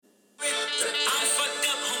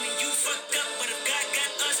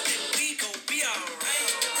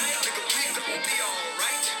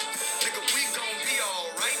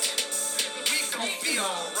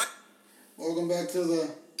to the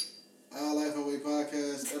Our Life Away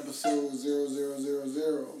podcast, episode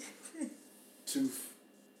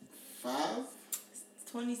 000025.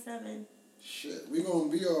 27. Shit, we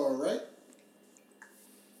gonna be alright.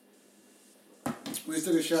 We just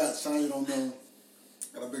took a shot. Sound you don't know.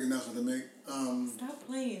 Got a big announcement to make. Stop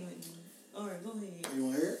playing with me. Alright, go ahead. You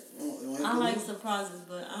wanna hear it? You wanna I like surprises,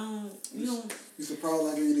 but I don't. You don't. You surprised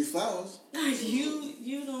I gave you these flowers?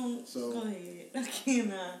 You don't. So, go ahead. I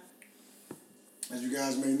cannot. As you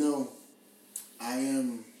guys may know, I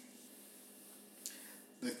am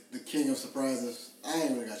the king of surprises. I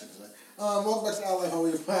ain't really got you to say. Welcome back to Our Life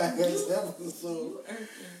Away podcast, episode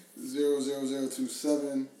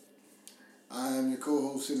 00027. I am your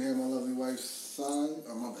co-host sitting here, my lovely wife's son.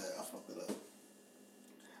 Oh, my bad, I fucked it up.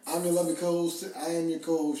 I'm your lovely co-host. I am your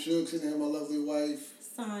co-host, Suge, sitting here, my lovely wife,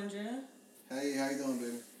 Sandra. Hey, how you doing,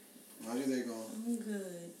 baby? How's your day going? I'm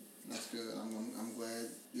good. That's good. I'm glad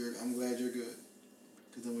you're good.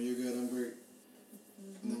 Because then when you're good, I'm great.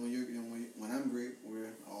 Mm-hmm. And then when I'm great,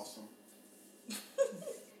 we're awesome.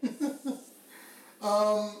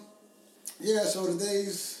 Yeah. So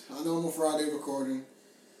today's a normal Friday recording.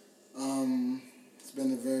 It's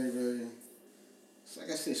been a very, very,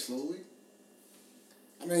 like I say, slow week.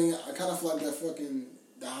 I mean, I kind of feel like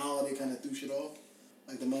the holiday kind of threw shit off.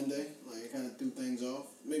 Like the Monday, like it kind of threw things off.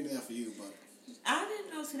 Maybe not for you, but. I didn't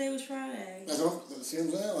know today was Friday. See what I'm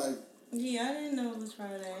saying? Like. Yeah, I didn't know it was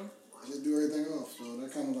Friday. I just do everything off, so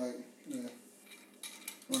that kind of like,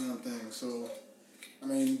 one of them things. So, I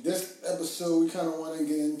mean, this episode we kind of want to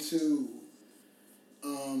get into,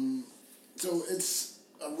 so it's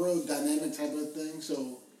a real dynamic type of thing.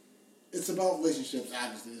 So, it's about relationships.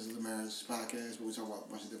 Obviously, this is the marriage podcast where we talk about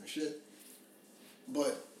a bunch of different shit,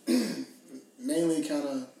 but mainly kind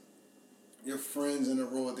of your friends and the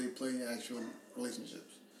role that they play in actual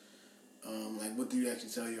relationships. Like, what do you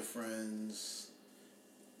actually tell your friends?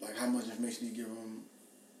 Like, how much information do you give them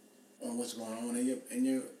on what's going on in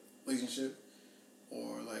your relationship?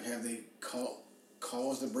 Or, like, have they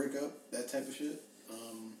caused a breakup? That type of shit.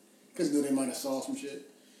 Because, they might have saw some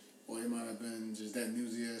shit. Or they might have been just that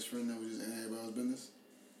newsy-ass friend that was just in everybody's business.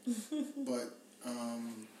 But,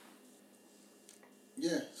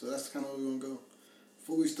 yeah, so that's kind of where we're going to go.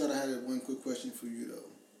 Before we start, I had one quick question for you,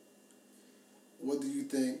 though. What do you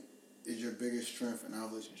think is your biggest strength in our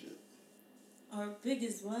relationship? Our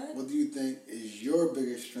biggest what? What do you think is your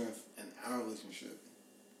biggest strength in our relationship?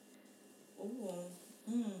 Ooh.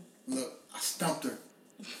 Look, I stumped her.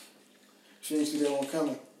 She didn't see that one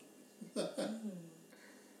coming.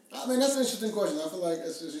 I mean, that's an interesting question. I feel like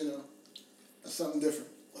it's just, that's something different.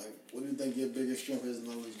 Like, what do you think your biggest strength is in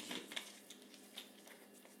the relationship?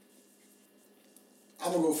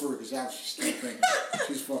 I'm going to go for it because she's still thinking.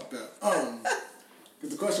 She's fucked up.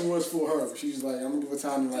 Because the question was for her. But she's like, I'm going to give her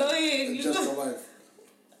time to adjust her life.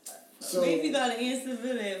 So, maybe you got an answer for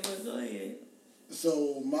that, but go ahead.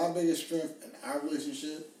 So, my biggest strength in our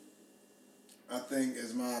relationship, I think,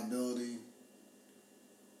 is my ability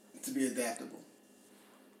to be adaptable.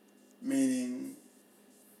 Meaning,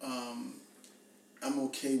 I'm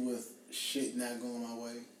okay with shit not going my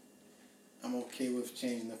way. I'm okay with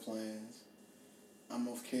changing the plans. I'm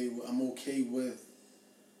okay with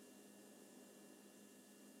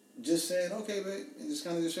just saying, okay, babe, and just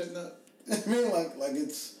kind of just shutting up. I mean, like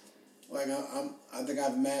it's like I think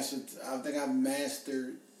I've mastered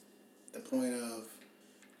the point of,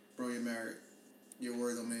 bro, you're married. Your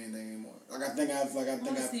word don't mean anything anymore. I think I've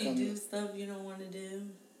come. You do stuff you don't want to do.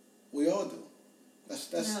 We all do.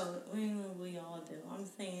 That's. No, we all do. I'm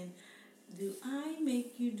saying, do I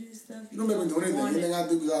make you do stuff? You don't make me do anything. Anything I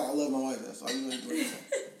do because I love my wife. That's all you make me do.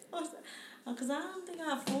 Because I don't think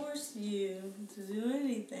I forced you to do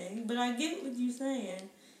anything, but I get what you're saying.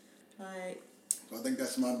 Like. So I think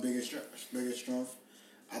that's my biggest strength.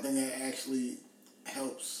 I think that actually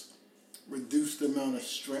helps reduce the amount of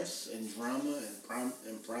stress and drama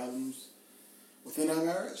and problems within our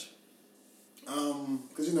marriage.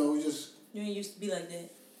 Because we just. You ain't used to be like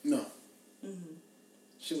that. No. Mm-hmm.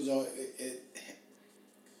 She was all it.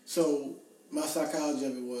 So my psychology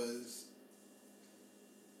of it was,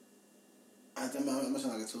 I'm gonna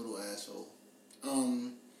sound like a total asshole.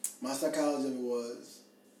 My psychology of it was,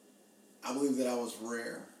 I believe that I was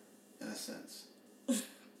rare, in a sense.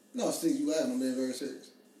 No, Steve, you laughing? I'm being very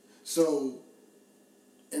serious. So,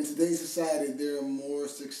 in today's society, there are more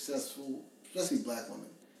successful, especially black women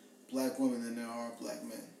than there are black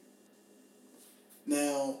men.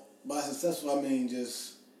 Now, by successful, I mean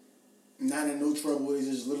just not in no trouble. They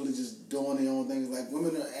just literally just doing their own things. Like,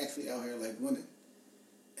 women are actually out here like winning.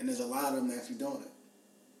 And there's a lot of them actually doing it.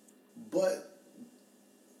 But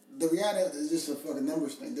the reality is just a fucking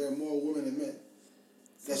numbers thing. There are more women than men.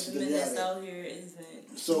 That's the the men that's reality. out here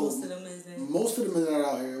isn't. So most of them isn't. Most of the men that are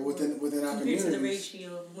out here within our Compared communities, to the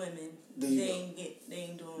ratio of women, they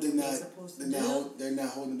ain't doing what they're supposed to do. They're not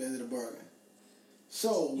holding the end of the bargain.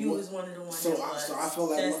 So you was one of the ones. So I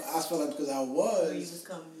felt like because I was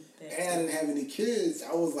and I didn't have any kids,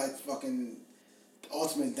 I was like fucking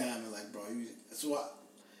ultimate diamond, like bro.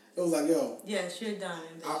 It was like yo. Yes, you're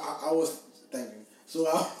diamond. I was thinking. So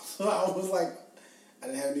I was like, I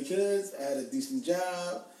didn't have any kids. I had a decent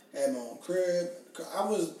job. Had my own crib. I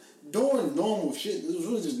was doing normal shit. It was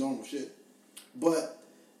really just normal shit. But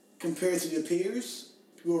compared to your peers,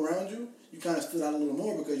 people around you, you kind of stood out a little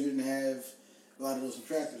more because you didn't have a lot of those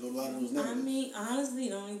subtractors or a lot of those negatives. I mean, honestly,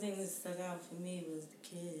 the only thing that stuck out for me was the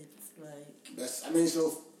kids. Like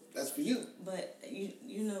so that's for you. But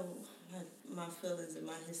you know my feelings and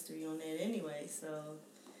my history on that anyway. So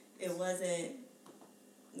it wasn't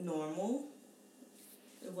normal.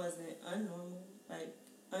 It wasn't unnormal. Like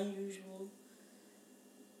unusual.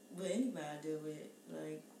 With anybody I deal with,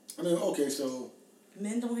 like. I mean, okay, so.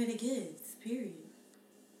 Men don't have the kids. Period.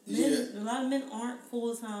 A lot of men aren't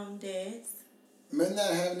full-time dads. Men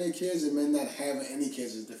not having their kids and men not having any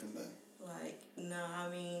kids is a different thing. Like,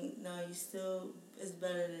 you still, it's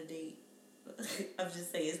better to date. I'm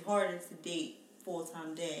just saying, it's harder to date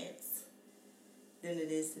full-time dads than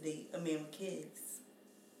it is to date a man with kids.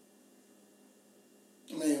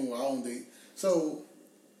 I mean, well, I don't date. So,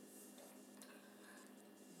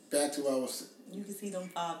 back to what I was... You can see them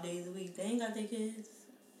 5 days a week. They ain't got their kids.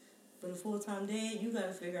 But a full-time dad, you got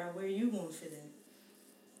to figure out where you going to fit in.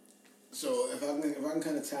 So, if I can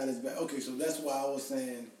kind of tie this back... Okay, so that's why I was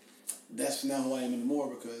saying that's not who I am anymore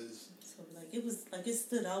because... So, it was, it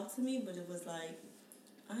stood out to me, but it was like,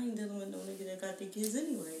 I ain't dealing with no nigga that got their kids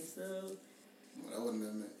anyway, so... Well, that wouldn't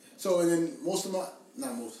have meant... So, and then most of my...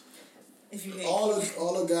 Not most. If you all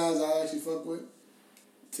the guys I actually fuck with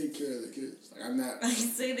take care of the kids. Like, I'm not... I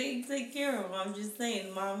say they take care of them. I'm just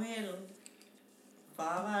saying, mom had them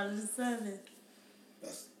 5 out of the 7.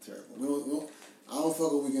 That's terrible. I don't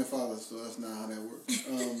fuck with weekend fathers, so that's not how that works.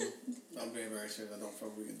 I'm very, very serious. I don't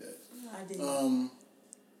fuck with weekend dads. I did.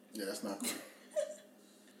 Yeah, that's not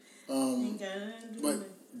cool. But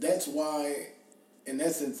that's why, in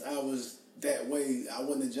essence, I was that way. I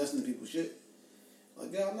wasn't adjusting to people's shit.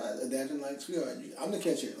 Like, yeah, I'm not adapting. Like, sweetheart, I'm the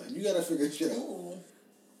catcher. Like, you gotta figure this shit out. Ooh.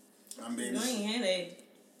 I'm being. You ain't had that.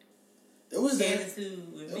 It was there.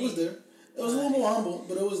 It was there. It was a little more humble,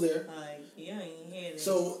 but it was there. Like, you ain't had it.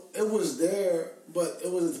 So it was there, but it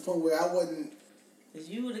was at the point where I wasn't. Cause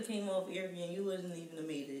you would have came off arrogant, you wouldn't even have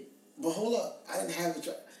made it. But hold up, I didn't have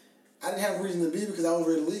a reason to be because I was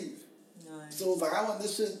ready to leave. Nice. So it was like I want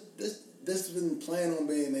this shit. This been planning on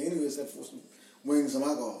being there anyway, except for some wings and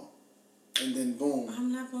alcohol. And then boom.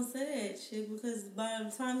 I'm not gonna say that shit because by the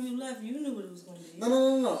time you left, you knew what it was gonna be.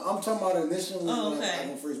 No. I'm talking about initially when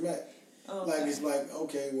I first met. Oh, like it's like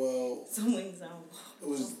okay, well. Some wings out. It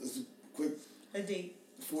was a quick. A date.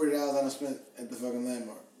 $40 I spent at the fucking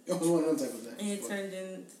Landmark. It was one of them type of things. And it turned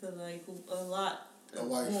into like a lot. A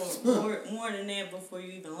wife. More than that before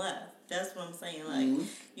you even left. That's what I'm saying. Like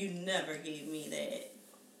you never gave me that.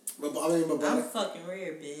 But I'm fucking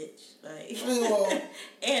rare, bitch. Like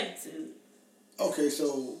attitude. Okay,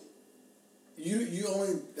 so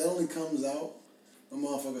that only comes out when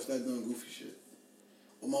motherfuckers start doing goofy shit.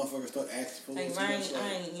 When motherfuckers start asking for I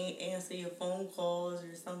ain't answer your phone calls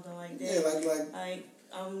or something like that. Yeah, like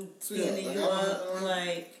I'm standing you up,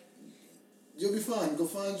 like you'll be fine. Go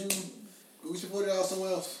find you. Go get your $40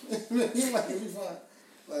 somewhere else. Like you'll be fine.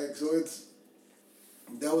 Like so,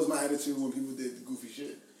 that was my attitude when people did the goofy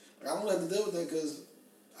shit. Like I don't have to deal with that because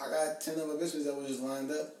I got 10 other bitches that were just lined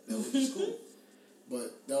up. That was just cool.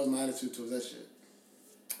 But that was my attitude towards that shit.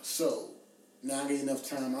 So now I get enough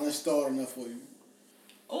time. I installed enough for you.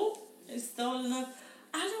 Oh, installed enough.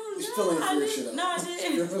 I don't know. You still ain't figured shit out. No, I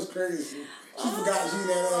didn't. That was crazy. She forgot she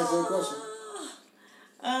didn't answer the question.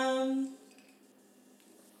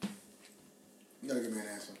 You gotta give me an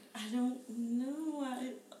answer. I don't know.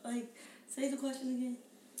 Say the question again.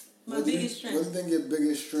 My biggest strength. What do you think your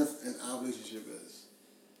biggest strength in our relationship is?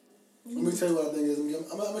 Let me tell you what I think is.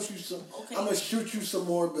 I'm gonna shoot some. Okay. I'm gonna shoot you some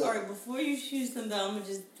more bills. All right, before you shoot some bills, I'm gonna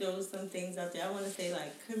just throw some things out there. I want to say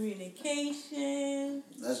communication.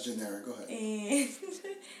 That's generic. Go ahead.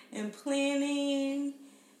 And planning.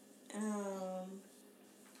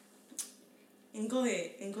 And go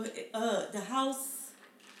ahead. The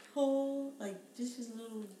household, just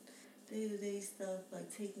little day-to-day stuff,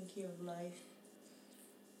 taking care of life.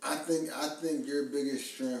 I think your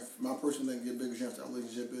biggest strength, my personal think your biggest strength in our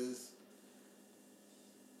relationship is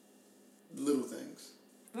little things.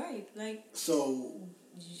 Right, So,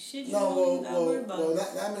 shit you know you gotta worry about. Well,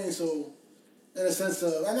 that means so, in a sense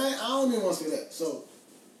of, and I don't even want to say that. So,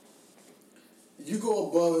 you go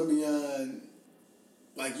above and beyond,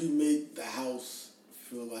 like you make the house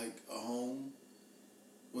feel like a home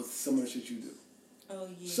with some of the shit you do. Oh,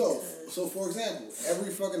 yeah. So for example,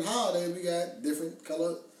 every fucking holiday we got different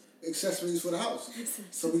color accessories for the house.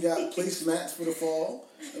 So we got placemats for the fall,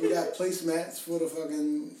 and we got placemats for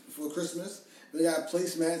for Christmas. We got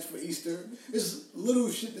placemats for Easter. It's little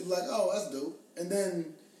shit that's like, oh, that's dope. And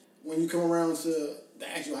then when you come around to the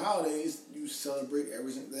actual holidays, you celebrate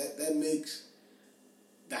everything. That makes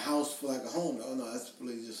the house feel like a home. Oh no, that's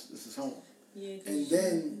really just, this is home. Yeah, and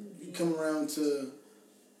then you come around to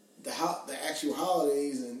the actual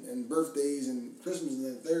holidays and birthdays and Christmas and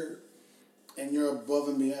the third, and you're above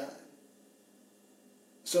and beyond.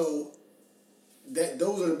 So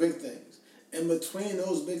those are the big things. In between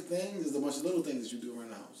those big things is a bunch of little things that you do around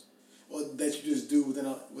the house, or that you just do within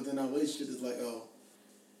our relationship. It's like, oh,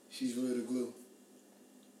 she's really the glue.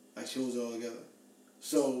 Like, she holds it all together.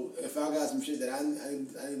 So if I got some shit that I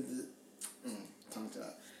need to, tongue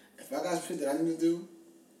tied. If I got some shit that I need to do,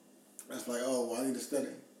 that's like, oh, well, I need to study.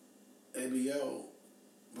 It'd be, yo,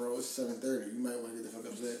 bro, it's 7:30. You might want to get the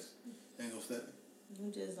fuck upstairs and go study.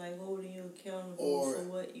 I'm just like holding you accountable for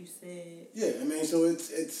what you said. Yeah, I mean, so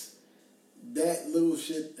it's that little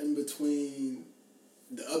shit in between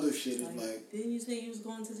the other shit is like. Didn't you say you was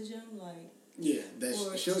going to the gym? Like. Yeah,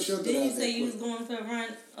 that's she'll Didn't you say you was going for a run?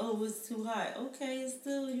 Oh, it's too hot. Okay,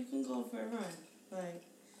 still you can go for a run. Like.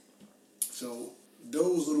 So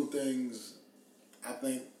those little things, I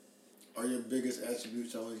think, are your biggest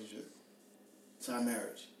attributes to a relationship, to our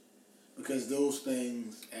marriage, because those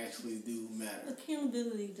things actually do matter.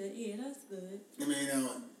 Accountability, yeah, that's good. I mean,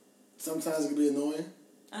 sometimes it can be annoying.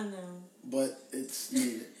 I know. But it's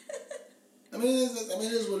needed. I mean,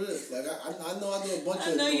 it is what it is. Like, I know I do a bunch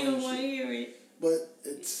of. I know you don't want to hear it. But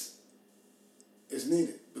it's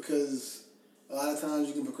needed, because a lot of times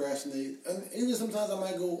you can procrastinate, and even sometimes I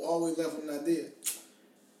might go all the way left with an idea.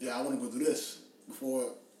 Yeah, I want to go do this before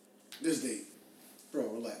this date. Bro,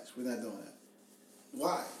 relax. We're not doing that.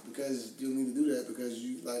 Why? Because you need to do that because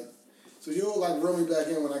so you'll reel me back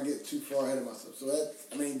in when I get too far ahead of myself. So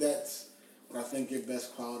that's what I think your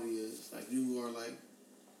best quality is. Like, you are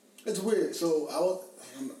it's weird. So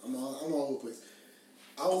I'm all over the place.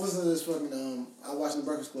 I was listening to this fucking, I watched The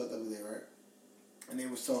Breakfast Club the other day, right? And they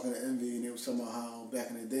was talking to Envy, and they was talking about how back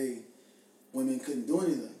in the day, women couldn't do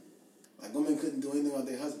anything. Like, women couldn't do anything about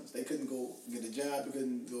their husbands. They couldn't go get a job. They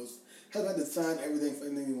couldn't do. Husband had to sign everything for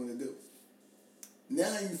anything they wanted to do.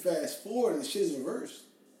 Now you fast forward, and the shit is reversed.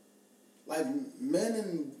 Like, men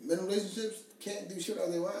in relationships can't do shit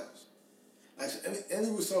out their wives. Like,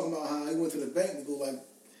 Envy was talking about how he went to the bank to go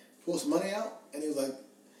pull some money out, and he was like,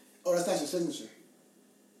 "Oh, that's not your signature.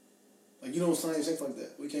 Like, you don't sign your check like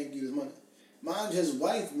that. We can't give you this money." Mind you, his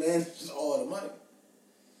wife manages all the money.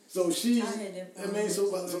 So she,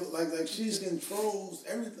 she controls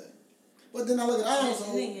everything. But then I look at our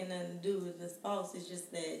household. It ain't got nothing to do with the spouse. It's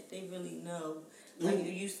just that they really know. Like,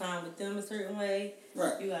 you sign with them a certain way.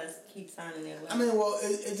 Right. You guys keep signing that way. I mean, well,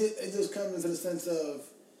 it just comes into the sense of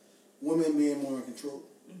women being more in control.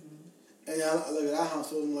 Mm-hmm. And I look at our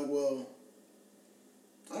household and I'm like, well,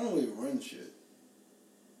 I don't really run shit.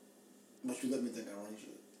 But you let me think I run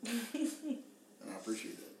shit. And I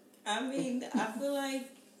appreciate that. I mean, I feel like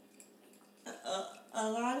a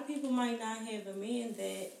lot of people might not have a man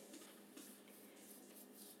that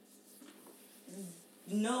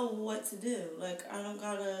know what to do. Like, I don't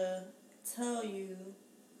gotta tell you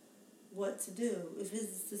what to do. If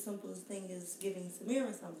it's the simplest thing as giving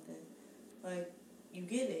Samira something, like, you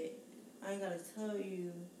get it. I ain't gotta tell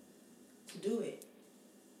you to do it.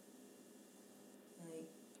 Like,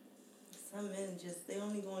 some men they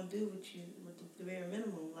only gonna do what the bare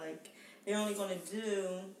minimum. Like, they're only gonna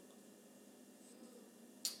do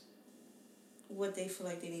what they feel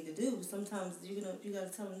like they need to do. Sometimes you gotta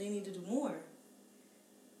tell them they need to do more.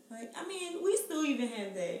 Like, I mean, we still even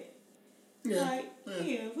have that. Yeah.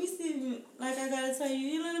 We still, I gotta tell you,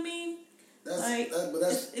 you know what I mean?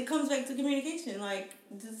 It comes back to communication. Like,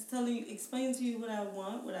 just explain to you what I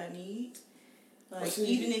want, what I need. Like,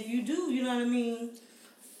 even if you do, you know what I mean,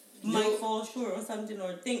 might fall short on something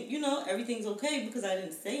or think, everything's okay because I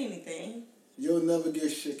didn't say anything. You'll never get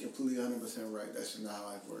shit completely 100% right. That's just not how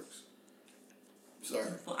life works.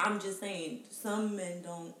 Sorry. Well, I'm just saying, some men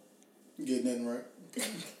don't get nothing right.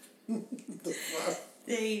 The fuck?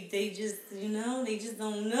 They just, they just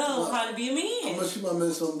don't know how to be a man. I'm gonna shoot my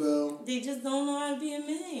man some bell. They just don't know how to be a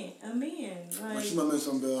man. A man. I'm gonna shoot my man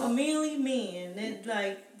some bell. A manly man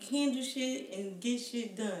that, can do shit and get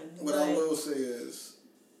shit done. What I will say is,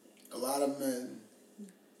 a lot of men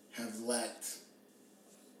have lacked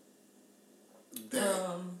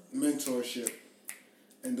that mentorship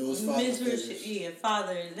and those father figures. Yeah,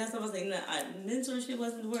 father. That's what I was saying. Mentorship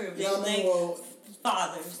wasn't the word. They lack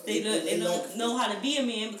fathers. They don't know how to be a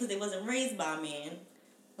man because they wasn't raised by a man.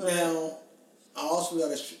 Now, I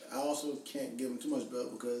also can't give them too much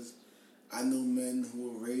belt because I know men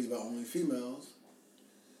who were raised by only females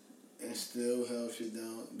and still held shit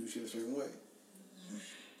down, do shit a certain way.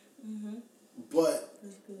 Mm-hmm. But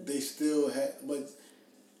they still had. But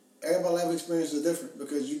everybody's life experiences are different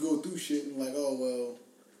because you go through shit and like, oh well,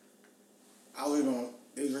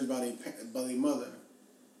 they was raised by their mother,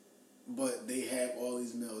 but they have all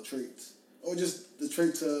these male traits, or just the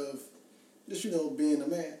traits of just being a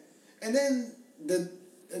man. And then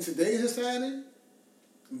in today's society,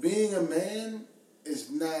 being a man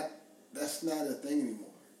that's not a thing anymore.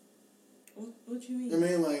 What you mean? I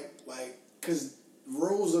mean, like, cause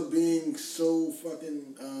roles are being so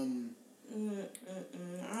fucking.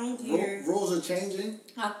 I don't care. Roles are changing.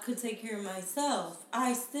 I could take care of myself.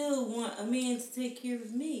 I still want a man to take care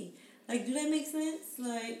of me. Like, do that make sense?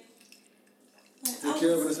 Like take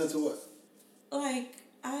care of in the sense of what? Like,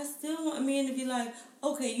 I still want a man to be like,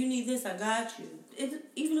 okay, you need this, I got you.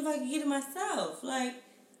 Even if I can get it myself, like.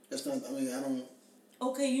 That's not. I mean, I don't.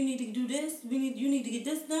 Okay, you need to do this. You need to get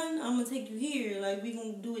this done. I'm gonna take you here. Like, we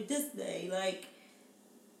gonna do it this day. Like,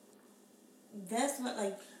 that's what,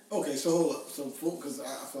 like. Okay, so hold up. So, because I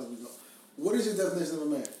feel like we go. What is your definition of a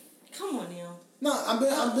man? Come on now. No, I'm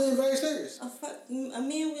being very serious. A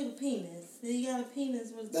man with a penis. He got a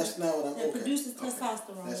penis with that's not what I'm. That produces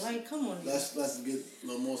testosterone. Right? Come on. Let's get a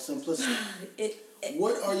little more simplistic.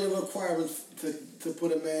 What are your requirements to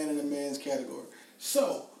put a man in a man's category?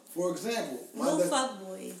 So, for example,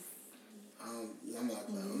 fuckboys. I'm not.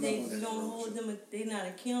 You don't hold them. They're not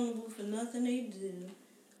accountable for nothing they do.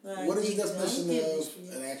 Like, what is your definition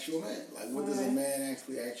of an actual man? Like, what does a man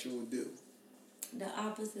actually do? The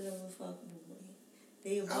opposite of a fuckboy.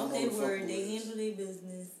 They about their word. They handle their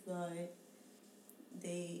business. Like,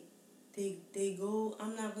 they go.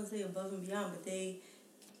 I'm not gonna say above and beyond, but they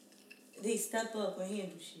step up and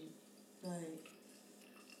handle shit. Like,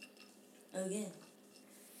 again,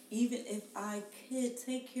 even if I could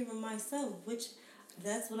take care of myself, which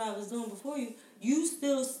that's what I was doing before you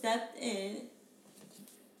still stepped in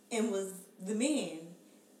and was the man.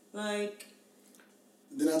 Like,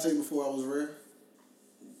 didn't I tell you before I was rare?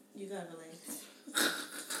 You gotta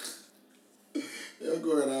yeah,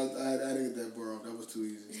 go ahead. I didn't get that bar off. That was too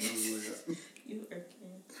easy. That was a layup. You are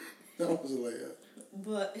kidding. That was a layup.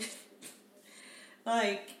 But,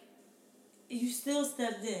 like, you still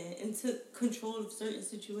stepped in and took control of certain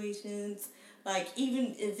situations. Like,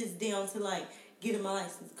 even if it's down to, like, getting my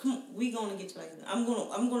license. Come on, we gonna get your license. I'm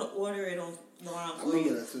gonna order it on line for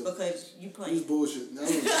you because you playing. It's bullshit. No,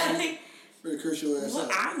 better curse your ass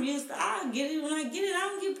out. I'm used to. I get it when I get it. I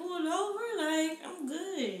don't get pulled over. Like, I'm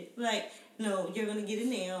good. Like, no, you're gonna get it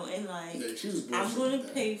now, and like, yeah, I'm gonna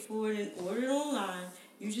pay for it and order it online.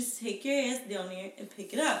 You just take your ass down there and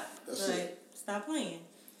pick it up. That's like, it. Stop playing.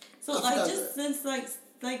 So like, just since like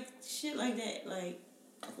shit like that, like.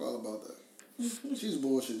 I forgot about that. She's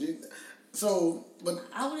bullshit. So, but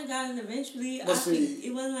I would have gotten it eventually. It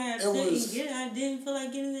wasn't like I didn't get it. I didn't feel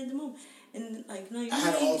like getting it at the moment. And like, no, I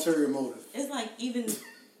had an ulterior motive. It's like even,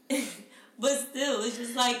 but still, it's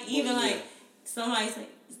just like even like somebody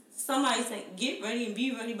say, get ready and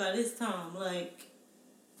be ready by this time. Like,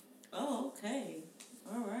 oh, okay,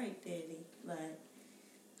 all right, Daddy. Like,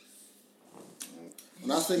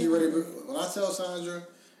 when I say get ready, when I tell Sandra,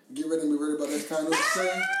 get ready and be ready by this time,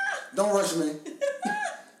 don't rush me.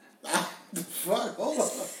 Fuck, hold on.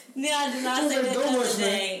 No, I did not say that the other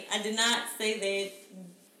day. I did not say that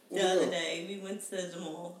the other day. We went to the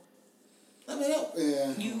mall. I mean,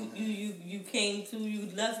 yeah. You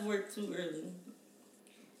left work too early.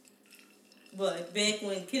 But back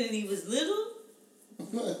when Kennedy was little,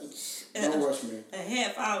 don't rush me. A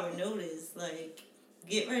half hour notice, like,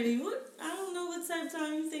 get ready. What? I don't know what type of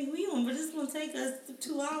time you think we on, but it's gonna take us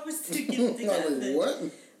 2 hours to get together. Like, what?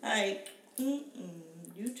 Like,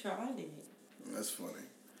 you tried it. That's funny.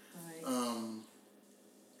 Right.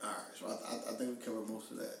 Alright, so I think we covered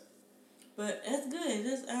most of that. But that's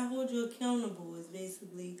good. I hold you accountable is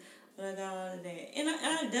basically what I got out of that. And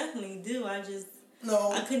I definitely do. I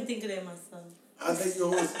couldn't think of that myself. I think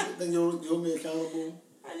you hold me accountable.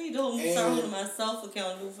 I need to hold myself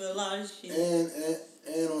accountable for a lot of shit.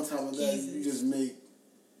 And on top of that, you just make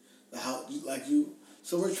the house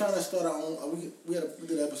So we're trying to start our own. We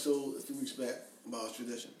did an episode a few weeks back about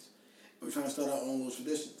traditions. We're trying to start our own little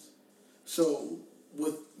traditions. So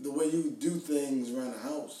with the way you do things around the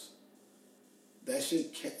house, that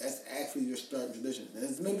shit, that's actually your starting tradition. And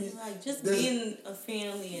it's maybe like just being a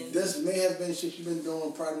family and this may have been shit you've been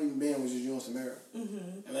doing prior to even being, which is you and Samara.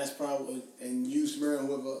 Mm-hmm. And that's probably, and you, Samara, and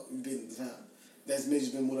whoever you did at the time. That's maybe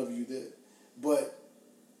just been whatever you did. But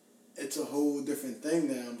it's a whole different thing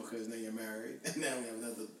now because now you're married. And now we have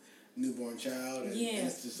another newborn child. And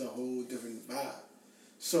it's just a whole different vibe.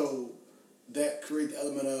 So that creates the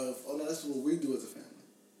element of, oh no, that's what we do as a family.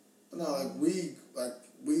 No, we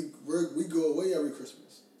go away every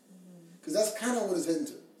Christmas. Because that's kind of what it's heading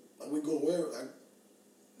to. Like, we go away, like,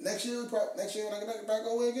 next year when I probably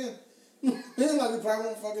go away again. Then, like, we probably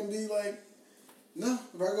won't fucking be like, no,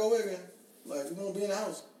 we probably go away again. Like, we won't be in the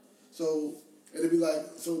house. So, it'll be like,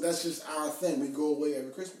 so that's just our thing. We go away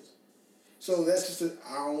every Christmas. So, that's just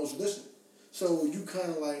our own tradition. So, you kind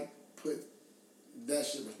of, like, put that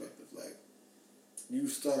shit in perspective. Like, you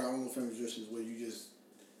start our own family traditions where you just,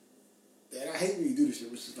 and I hate when you do this shit,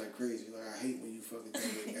 which is like crazy. Like, I hate when you fucking do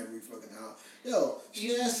it every fucking house. Yo, she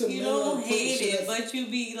has some. You don't hate it, but you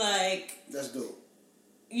be like, that's dope.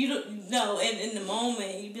 You don't know, and in the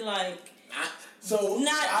moment you be like, I don't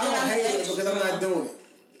hate it because I'm not doing it.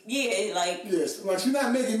 Yeah, like yes, like she's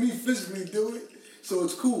not making me physically do it, so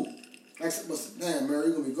it's cool. Like, damn, Mary,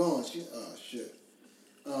 you're gonna be gone. Shit.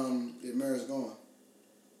 Yeah, Mary's gone.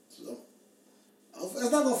 So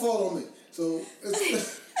it's not gonna fall on me. So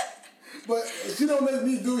it's. But she don't make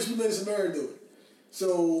me do it, she made Samara do it.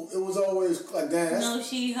 So it was always like, damn. No,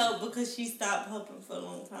 she helped because she stopped helping for a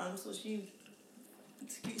long time. So she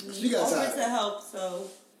got offered to help, so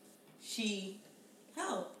she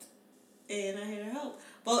helped. And I had her help.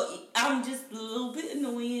 But I'm just a little bit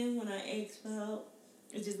annoying when I ask for help.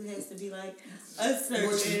 It just has to be like a certain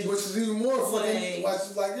which is even more funny.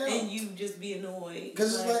 Like, yeah. And you just be annoyed.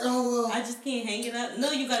 Because it's like, oh, well. I just can't hang it up.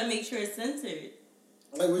 No, you got to make sure it's centered.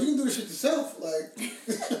 Like, well, you can do this shit yourself. Like,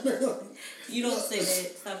 you don't say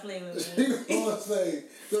that. Stop playing with me. You don't say,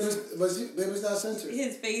 but maybe it's not censored.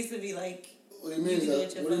 His face would be like, what do you mean?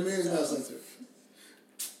 What do you mean it's not censored?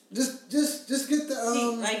 Just get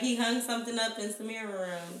the like he hung something up in Samira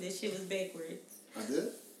room. This shit was backwards. I did.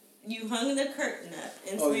 You hung the curtain up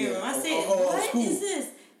in Samira room. I said, what is this?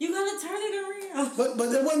 You gotta turn it around.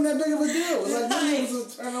 But it wasn't that big of a deal. It was like, you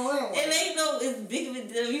was to turn around. It ain't no, it's big of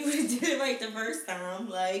a deal. You would have did it right the first time.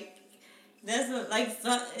 Like, that's what, like,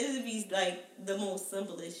 it would be like the most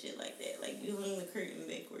simplest shit like that. Like, you hung the curtain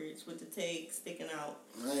backwards with the tag sticking out.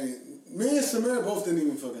 Me and Samira both didn't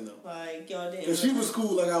even fucking know. Like, y'all didn't. Because she was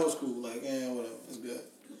cool like I was cool. Like, whatever. It's good.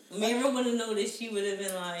 Mary would have noticed. She would have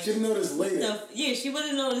been like... She noticed later. Yeah, she would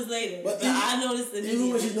have noticed later. But I noticed it. Even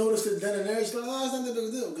when she noticed it then and there, she's like, oh, it's not that big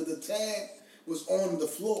a deal. Because the tag was on the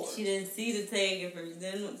floor. She didn't see the tag at first.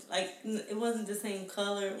 Then, like, it wasn't the same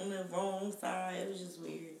color on the wrong side. It was just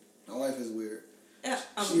weird. My wife is weird. Yeah,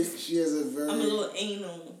 she has a very... I'm a little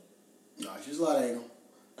anal. No, she's a lot anal.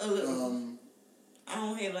 A little. I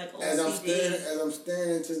don't have, like, OCD. As I'm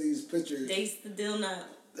staring into these pictures... They still not...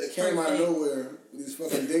 They came out of nowhere. These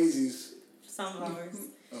fucking daisies. Sunflowers.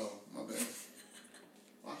 Oh, my bad.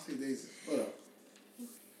 I say daisies. Whatever.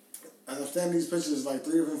 As I'm standing these pictures, like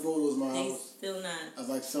 3 different photos of my house. Still not. I was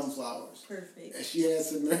like sunflowers. Perfect. And she had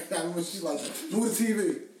some... I remember she like, move the TV.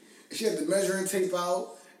 And she had the measuring tape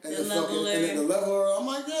out. And the leveler. And the leveler. I'm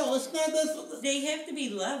like, yo, it's not that... They have to be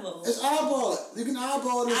level. It's eyeball it. You can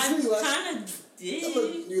eyeball it and see. I kind of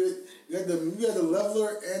did. You had the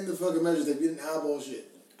leveler and the fucking measure tape. You didn't eyeball shit.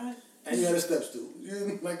 And you had a step stool. You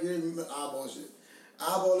didn't eyeball shit.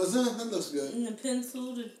 Eyeball is that looks good. And the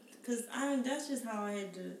pencil, because that's just how I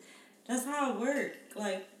had to. That's how it worked.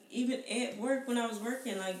 Like even at work when I was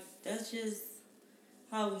working, like that's just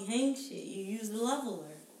how we hang shit. You use the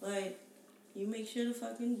leveler. Like you make sure the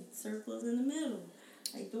fucking circle is in the middle,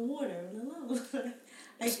 like the water and the leveler.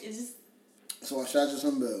 Like it just. So I shot you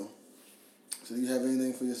some bell. So do you have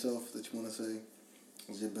anything for yourself that you want to say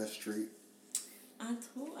was your best treat? I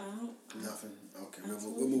don't. Nothing. Okay,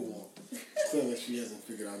 we'll move on. Clearly she hasn't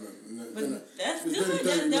figured out nothing. But that's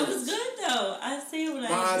good. That was good though. I see what I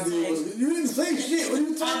had to say. You didn't say shit. What are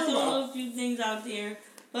you talking about? I threw a few things out there.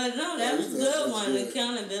 But no, that was a good one. Good.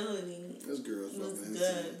 Accountability this girl's was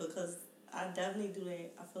good because I definitely do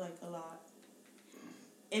that. I feel like a lot.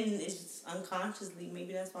 And it's just unconsciously.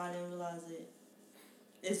 Maybe that's why I didn't realize it.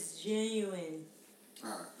 It's genuine.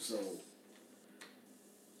 Alright, so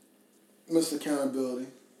Mr. Accountability,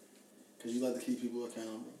 because you like to keep people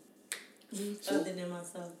accountable. Other than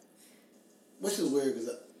myself. Which is weird, because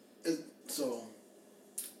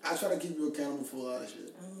I try to keep you accountable for a lot of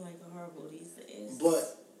shit. I'm like horrible these days.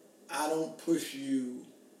 But I don't push you,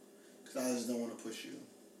 because I just don't want to push you.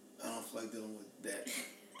 I don't feel like dealing with that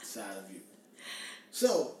side of you.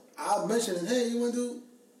 So, I'll mention it. Hey, you want to do?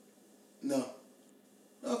 No.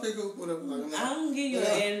 Okay, cool. Whatever. Like, I don't give you an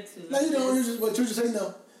attitude. No, you don't. You just say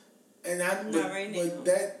no. And not right now. But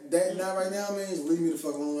that not right now means leave me the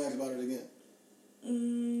fuck alone and ask about it again.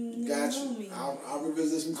 Gotcha. I'll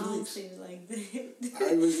revisit this in 2 weeks. I don't say it like that.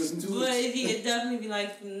 I'll revisit this in 2 weeks. But he'd definitely be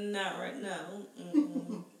like, not right now.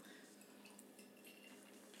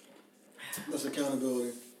 That's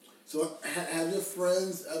accountability. So have your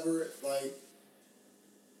friends ever like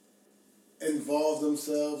involved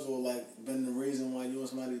themselves or like been the reason why you and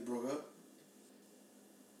somebody broke up?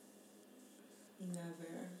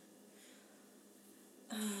 Never.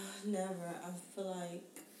 Never. I feel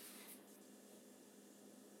like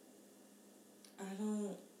I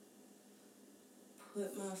don't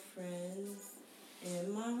put my friends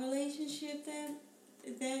in my relationship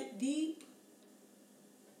that deep.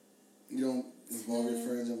 You don't involve your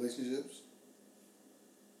friends in relationships?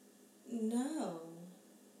 No.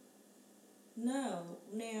 Now,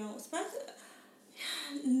 especially,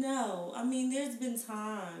 no. I mean, there's been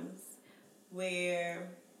times where,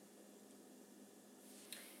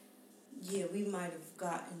 yeah, we might have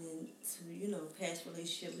gotten into, past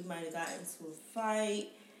relationship. We might have gotten into a fight,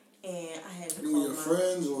 and I had to call you and your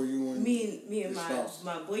friends, or you and me and spouse?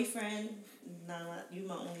 my boyfriend. You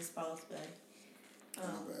my only spouse, but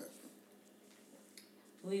not bad.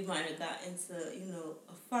 We might have got into,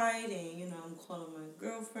 a fight, and, I'm calling my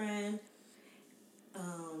girlfriend.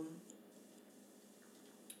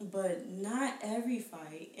 But not every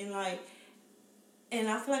fight. And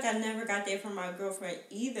I feel like I never got that from my girlfriend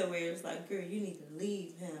either, where it was like, girl, you need to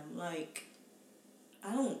leave him. Like,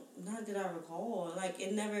 not that I recall. Like,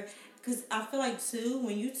 it never, because I feel like, too,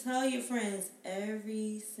 when you tell your friends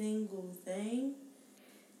every single thing,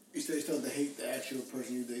 you start to hate the actual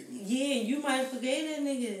person you dating. Yeah, you might have forgave that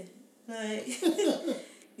nigga. Like,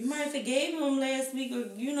 you might have forgave him last week, or,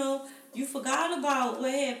 you forgot about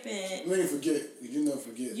what happened. You ain't forget. You never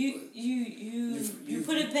forget. You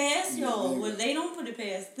put it past y'all. Well, they don't put it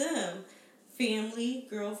past them. Family,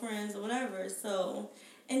 girlfriends, or whatever. So,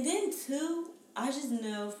 and then, too, I just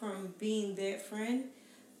know from being that friend,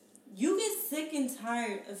 you get sick and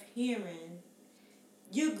tired of hearing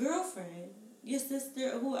your girlfriend, your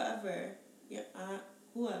sister, whoever, your aunt,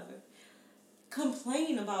 whoever,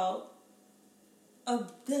 complain about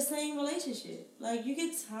the same relationship. Like, you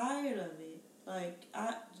get tired of it. Like,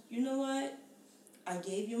 you know what? I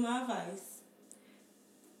gave you my advice.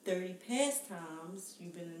 30 past times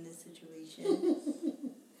you've been in this situation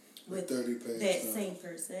with 30 past that times. same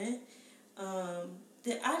person.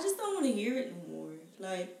 That I just don't want to hear it no more.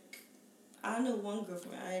 Like, I know one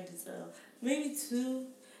girlfriend I had to tell, maybe two.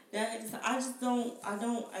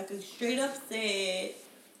 I could straight up say,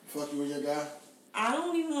 fuck you with your guy? I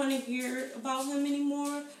don't even want to hear about him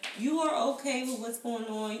anymore. You are okay with what's going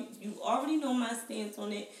on. You already know my stance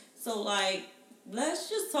on it. So, like, let's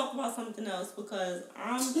just talk about something else because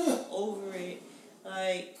I'm over it.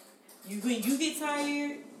 Like, when you get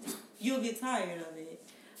tired, you'll get tired of it.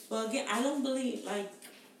 But again, I don't believe, like,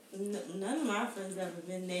 none of my friends ever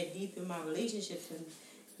been that deep in my relationships and,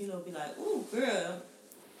 be like, ooh, girl,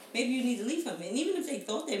 maybe you need to leave him. And even if they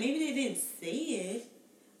thought that, maybe they didn't say it.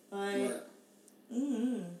 Like, right.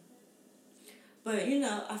 But,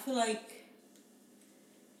 I feel like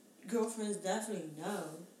girlfriends definitely know.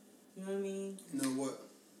 You know what I mean? Know what?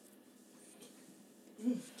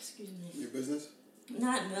 Excuse me. Your business?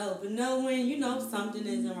 Not know, but know when, something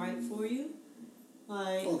isn't right for you.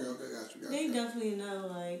 Like, okay, got you. They definitely know,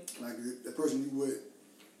 like the person you with,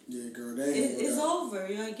 yeah, girl, they ain't it's over.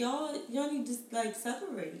 Like, y'all need to, like,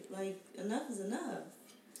 separate. Like, enough is enough.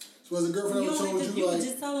 So has a girlfriend ever told you, like... You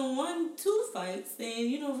just telling 2 fights,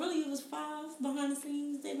 and, really it was 5 behind the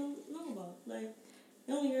scenes they don't know about. Like,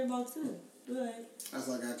 they only hear about 2. But... That's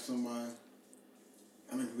like asking somebody,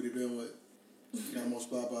 how many people they been with? You got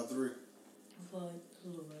multiplied by 3. But,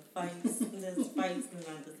 fights. There's fights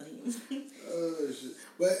are not the same. Oh, shit.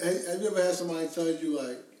 But have you ever had somebody tell you,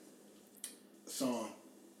 like, song,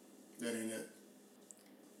 that ain't it?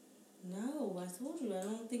 No, I told you. I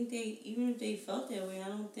don't think even if they felt that way, I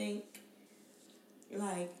don't think,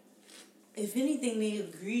 like, if anything, they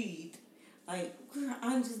agreed. Like, girl,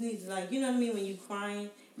 I just need to, like, you know what I mean? When you crying,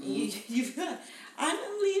 and you feel like, I'm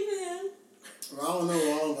leaving him. Well, I don't know.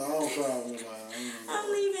 I don't cry with nobody.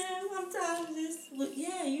 I'm leaving him. I'm tired of this. Well,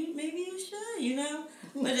 yeah, maybe you should,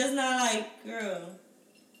 But it's not like, girl,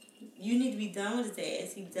 you need to be done with his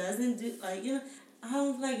ass. He doesn't do, like, I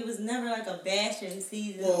don't feel like it was never like a bashing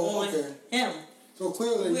season on him. So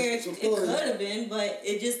clearly, it could have been, but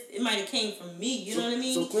it might have came from me. You know what I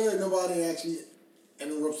mean? So clearly, nobody actually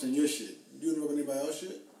interrupts in your shit. Do you interrupt anybody else's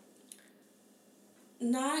shit?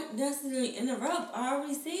 not necessarily interrupt. I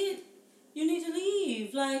already said you need to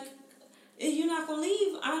leave. Like, if you're not gonna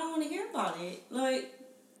leave, I don't want to hear about it. Like,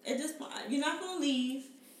 at this point, you're not gonna leave.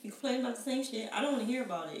 You complain about the same shit. I don't want to hear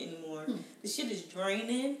about it anymore. The shit is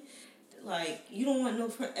draining. Like, you don't want no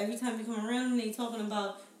friend every time you come around and they talking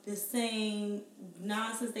about the same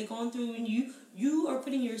nonsense they going through, and you are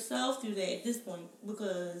putting yourself through that at this point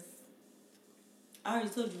because I already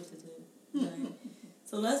told you what to do. Like,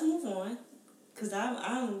 so let's move on, cause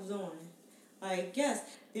I moved on. Like, yes,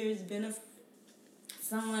 there's been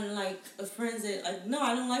someone like a friends that like, no,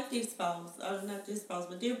 I don't like their spouse. I'm not their spouse,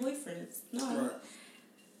 but their boyfriends. No, I don't.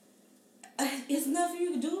 It's nothing you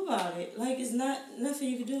can do about it. Like, it's nothing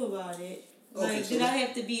you can do about it. Okay, Like, so did I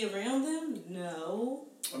have to be around them? No.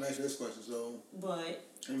 I'm asking this question. So, But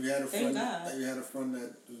have you had a friend? thank God. Have you had a friend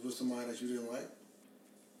that was with somebody that you didn't like?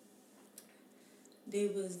 They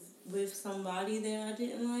was with somebody that I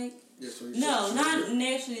didn't like. Yeah, so No, not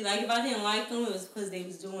naturally. Like, if I didn't like them, it was because they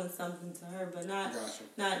was doing something to her, but not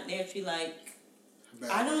naturally. Like,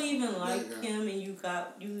 I don't even like him, and you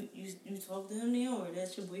talk to him now, or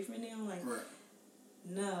that's your boyfriend now. Like,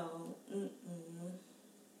 no,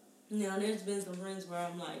 Now there's been some friends where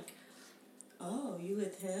I'm like, oh, you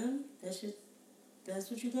with him? That's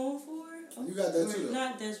what you going for? Okay. You got that too, though.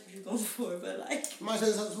 Not that's what you going for, but like. Somebody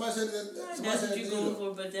said that. That's what you going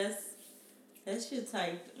for, but that's your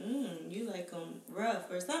type. You like them rough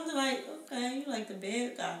or something like. Okay, you like the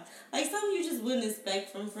bad guy, like something you just wouldn't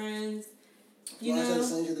expect from friends. You know. I said the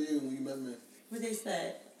same shit to you when you met me. What they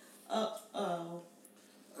said? Girl,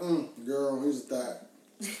 here's the thought.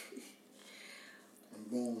 I'm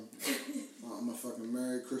boom. I'm a fucking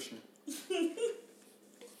married Christian.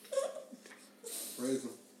 Praise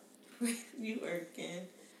him. You working.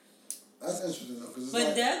 That's interesting though, cause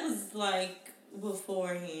but that was like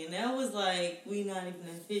beforehand. That was like we not even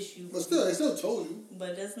official. But still, they still told you.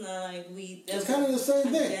 But that's not like we. It's kind of the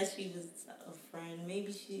same thing. I guess she was a friend.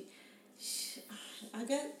 Maybe she I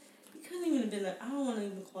guess you couldn't even have been. I don't want to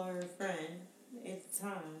even call her a friend at the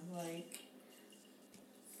time. Like.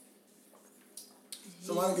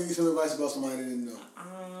 Somebody give you some advice about somebody they didn't know.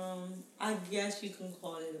 I guess you can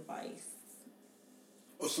call it advice.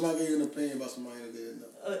 Or somebody gave you an opinion about somebody that they didn't know.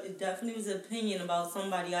 It definitely was an opinion about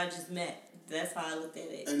somebody I just met. That's how I looked at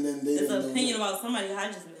it. And then they it's didn't an know opinion that. about somebody I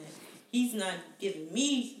just met. He's not giving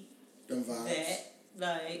me them vibes. That,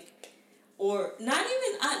 like, or not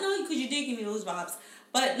even. I know because you did give me those vibes,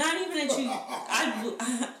 but not even that you.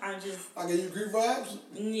 I just. I gave you creep vibes.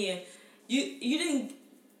 Yeah, you didn't.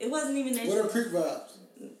 It wasn't even that. What are creep vibes?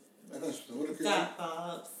 That's interesting. What are creep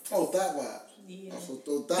vibes? Oh, that vibes. Yeah. So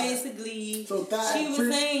basically, so that she was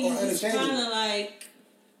saying you was trying to interchangeable. like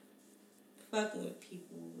fucking with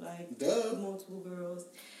people, like multiple girls.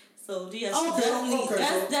 So yeah,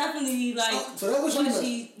 that's definitely like so that was what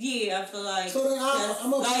she. Yeah, I feel like. So then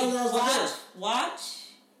I'm apologize like watch.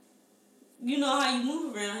 You know how you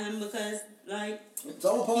move around him because like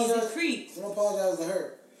so he's a creep. So I'm apologize to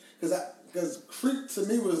her because creep to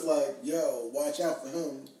me was like, yo, watch out for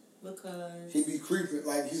him because he be creeping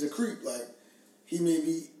like he's a creep like. He may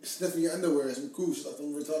be sniffing your underwear and some cool stuff,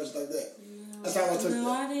 some retarded shit like that. No, that's how I took it.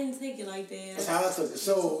 No, I didn't take it like that. That's how I took it.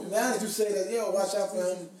 So now that you say that, yo, watch out for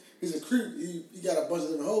him. He's a creep. He got a bunch of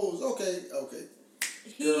them hoes. Okay.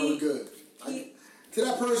 Girl, we good. To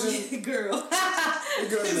that person. Girl.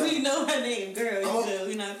 Because we know her name. Girl, you good.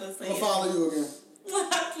 We're not going to say it. I'm going to follow you again.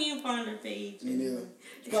 I can't find her page. Me neither.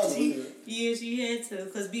 Yeah, she had to,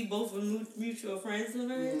 because we both were mutual friends with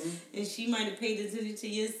her, and she might have paid attention to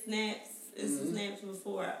your snaps and some snaps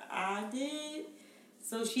before I did.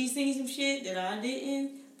 So she seen some shit that I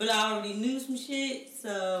didn't, but I already knew some shit,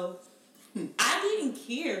 so I didn't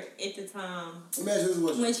care at the time.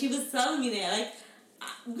 When she was telling me that, like,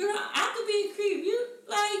 girl, I could be a creep. You,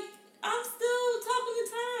 like, I'm still talking to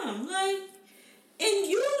Tom. Like, and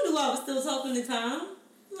you knew I was still talking to Tom.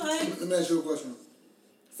 Like, let me ask you a question.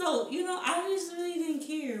 So, you know, I just really didn't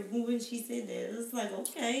care when she said that. It was like,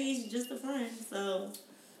 okay, he's just a friend, so.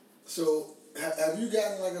 So, have you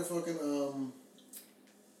gotten like a fucking,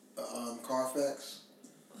 Carfax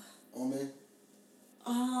on me?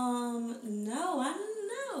 No, I don't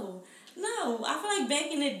know. No, I feel like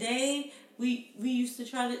back in the day, we used to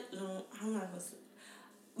try to, I'm not going to say,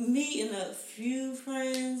 me and a few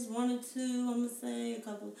friends, one or two, I'm going to say, a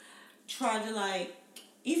couple, tried to like,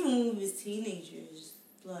 even when we was teenagers,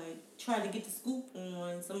 like, try to get the scoop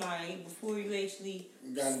on somebody before you actually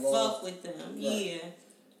fuck with them. Right. Yeah.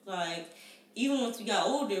 Like, even once we got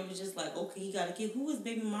older, it was just like, okay, he got a kid. Who is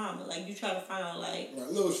baby mama? Like, you try to find out, like... Right,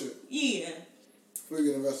 little shit. Yeah. Before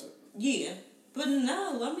you get invested. Yeah. But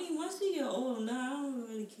no, I mean, once you get old, no, I don't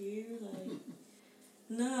really care. Like,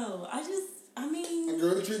 No, I mean... A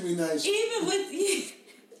girl treat me nice. Even with you...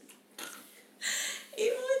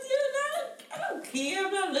 Even with you, I don't care.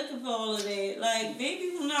 I'm not looking for all of that. Like,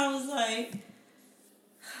 maybe when I was like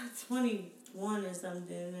 21 or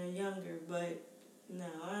something or younger, but no,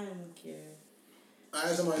 I didn't care. I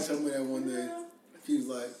had somebody tell me that one day. He was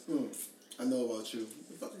like, I know about you. What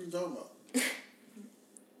the fuck are you talking about?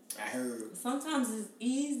 I heard. Sometimes it's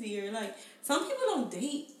easier. Like, some people don't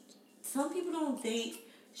date. Some people don't date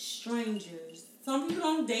strangers. Some people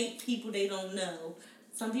don't date people they don't know.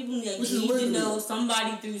 Some people need to know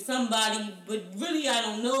somebody through somebody, but really I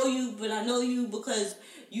don't know you, but I know you because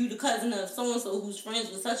you the cousin of so-and-so who's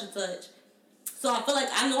friends with such and such. So I feel like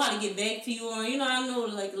I know how to get back to you, or, you know, I know,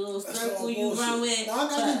 like, a little circle you run with. No, I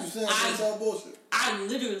got you saying that's all bullshit. I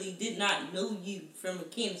literally did not know you from a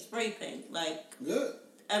can of spray paint. Like, good.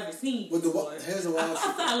 Ever seen you but before. Here's the wild shit.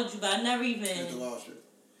 I followed you, but I never even... Here's the wild shit.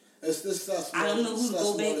 It's I don't know who to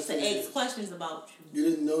go back to ask questions about you. You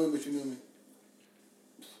didn't know me, but you knew me.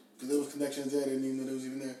 Because there was connections there, I didn't even know they was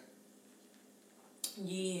even there.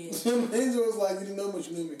 Yeah. Angel was like, you didn't know me, but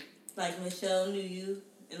you knew me. Like, Michelle knew you,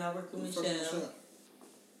 and I worked with Michelle.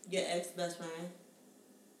 Your ex-best friend.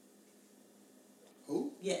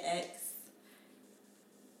 Who? Your ex.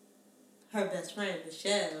 Her best friend,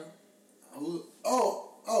 Michelle. Who?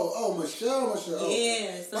 Oh, Michelle.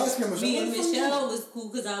 Yeah, so me and Michelle was cool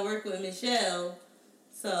because I worked with Michelle.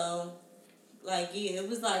 So, like, yeah, it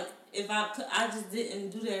was like, if I just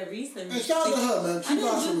didn't do that research. And shout out to her, man. She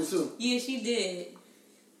vouched for me, too. Yeah, she did.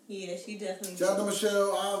 Yeah, she definitely shout out to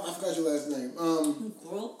Michelle. I forgot your last name.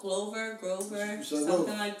 Grover, Michelle something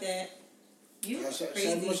Grover. Like that. You crazy.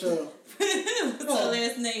 Shout out to Michelle. What's her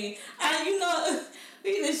last name? You know...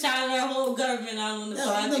 We just shouted our whole government out on the podcast.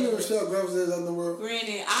 I know Michelle Groves is in the world.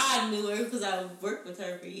 Granted, I knew her because I worked with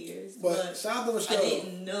her for years. But shout out to Michelle. I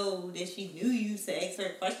didn't know that she knew you to ask her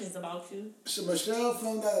questions about you. So Michelle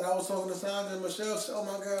found out that I was talking to Sandra, and Michelle said, oh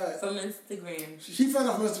my God. From Instagram. She found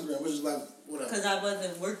out from Instagram, which is like, whatever. Because I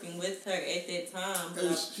wasn't working with her at that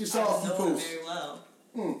time. She saw a few posts. Very well.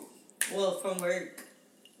 Well, from work.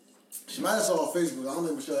 She might have saw on Facebook. I don't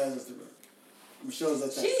think Michelle has Instagram. Michelle's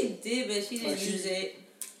that type. She did, but she didn't use it.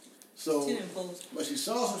 So, she didn't post. But she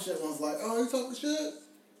saw some shit and was like, oh, you talking shit?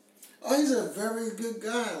 Oh, he's a very good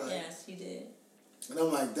guy. Like, yes, she did. And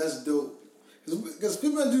I'm like, that's dope. Because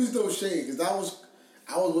people that do throw shade. Because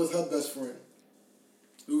I was with her best friend.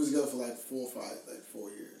 We was together for like 4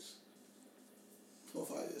 years. 4 or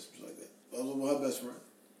 5 years, something like that. I was with her best friend.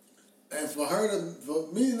 And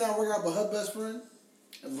for me to not work out with her best friend,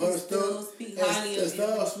 and for her to still speak highly of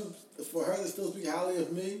you. For her to still speak highly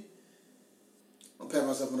of me, I'm patting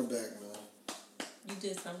myself on the back, man. You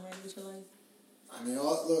did something right with your life? I mean,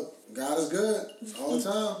 look, God is good all the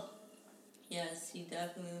time. Yes, he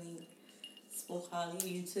definitely spoke highly of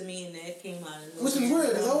you to me, and that came out of which is weird,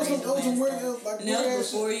 because I was weird. Like, and that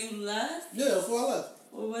was before you left? Yeah, before I left.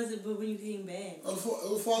 Or was it when you came back? It was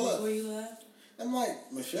before I left. Before you left? I'm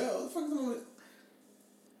like, Michelle, what the fuck is on it?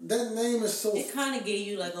 That name is so... It kind of gave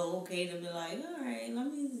you, like, okay to be like, all right, let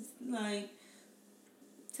me, like,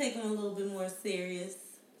 take him a little bit more serious.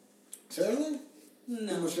 Seriously?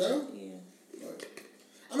 No. With Michelle? Yeah. Like,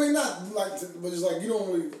 I mean, not like, but it's like, you don't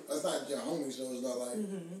really, that's not your homie, so it's not like...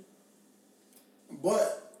 Mm-hmm.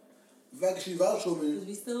 But, the fact that she vouched for me... Because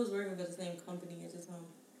we still was working for the same company at the time.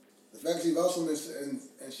 The fact that she vouched for me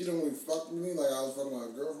and she don't really fuck with me like I was fucking with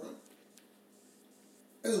her girlfriend.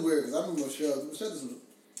 It's weird, because I remember Michelle did some...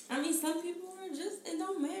 I mean, some people are just, it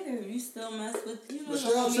don't matter. You still mess with, you know,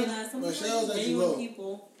 Michelle's genuine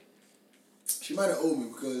people. She might have owed me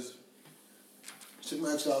because she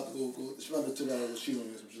might have tried to go, she might have took out a sheet on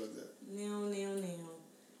me or something like that. Now.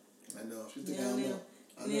 I know. She think I don't know.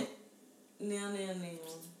 I know. Now.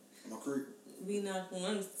 I'm a creep. We not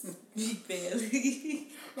going to speak badly.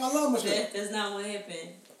 I love Michelle. That's not what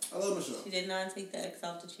happened. I love Michelle. She did not take the ex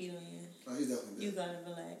out to cheat on you. No, he definitely did. You gotta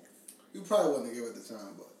relax. You probably wasn't together at the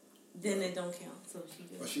time, but... Then it don't count, so she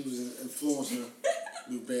did. But she was influencing her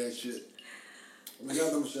do bad shit. We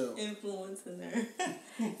got Michelle. Influencing her.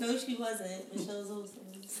 No, she wasn't. Michelle's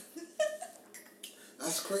awesome.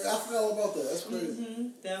 That's crazy. I forgot all about that. That's crazy. Mm-hmm.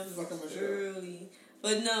 That was fucking Michelle. early.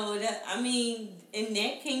 But no, and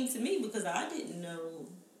that came to me because I didn't know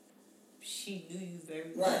she knew you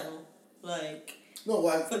very well. Like... No,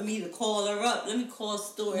 like... For me to call her up, let me call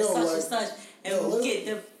store and such, and we'll get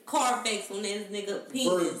the Carfax on this nigga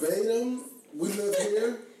penis. Verbatim, we live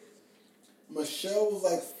here. Michelle was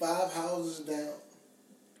like 5 houses down.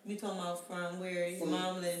 You talking about from where your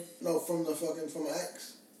mom lived? No, from the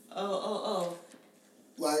ex. Oh.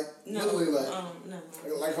 Like, no, literally, like... no.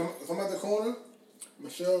 Like, if I'm at the corner,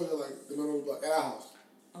 Michelle was at, like, the middle of the block, at our house.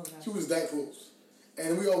 Okay. She was that close.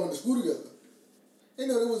 And we all went to school together. You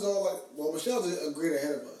know, it was all like, well, Michelle's a grade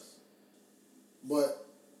ahead of us. But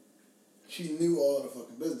she knew all of the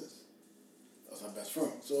fucking business. That was my best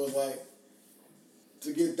friend. So it was like,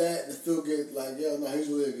 to get that and still get like, yo, no, he's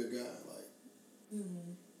really a good guy. Like,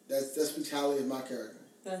 that speaks highly of my character.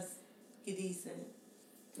 That's decent.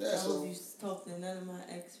 Yeah, I so. hope you talk to none of my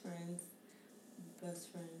ex-friends, best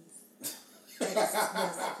friends. Ex-best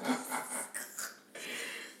friends.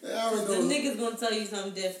 Yeah, I already The know. nigga's gonna tell you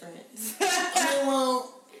something different. I mean, well,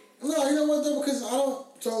 no, you know what though? Because I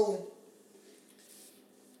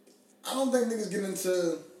don't think niggas get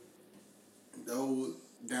into the whole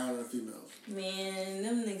down on the females. Man,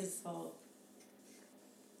 them niggas talk.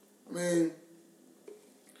 I mean,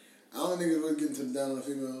 I don't think niggas really get into the down on the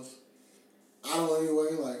females. I don't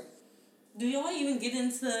anyway, like. Do y'all even get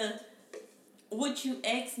into what you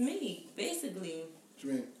asked me, basically? What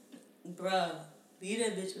you mean? Bruh, leave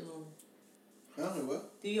that bitch alone. I don't know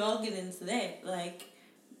what. Do y'all get into that? Like,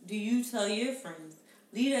 do you tell your friends,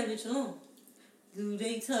 leave that bitch alone? Do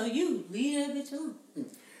they tell you, leave that bitch alone?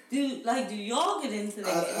 Do y'all get into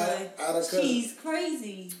that? She's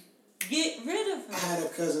crazy. Get rid of her. I had a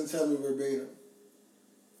cousin tell me verbatim.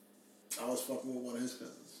 I was fucking with one of his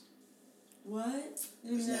cousins. What?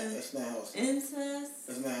 That's not how it sounds. Incest?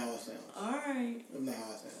 That's not how it sounds. Alright. That's not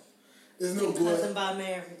how it sounds. There's no cousin blood. by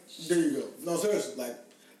marriage. There you go. No, seriously.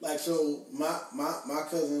 Like so my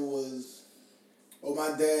cousin was, or my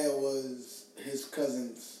dad was his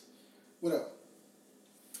cousin's, whatever.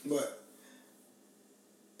 But,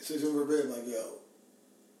 so it's verbatim like, yo,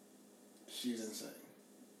 she's insane.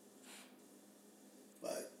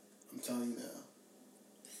 Like, I'm telling you now.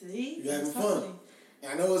 See? You're having fun.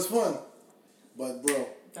 I know it's fun, but bro.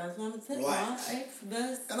 That's one of the Relax. My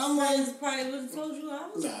ex-best and I'm like, friends probably would have told you I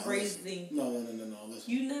was crazy. No. Listen.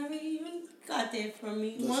 You never even got that from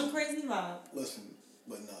me. One crazy vibe. Listen,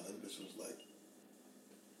 but no, that bitch was like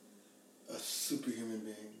a superhuman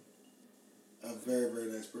being. A very,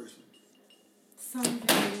 very nice person.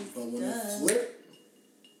 Sometimes. But when it flipped,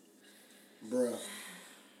 bruh.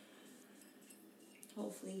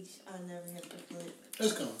 Hopefully, I never have to flip.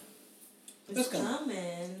 It's coming. It's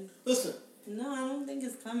coming. Listen. No, I don't think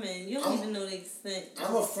it's coming. You don't even know the extent.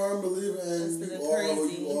 I'm a firm believer in you are who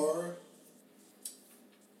you are.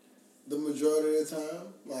 The majority of the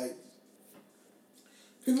time, like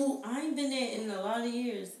people. I ain't been there in a lot of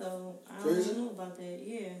years, so I don't know about that.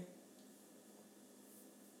 Yeah.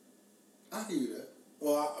 I'll give you that.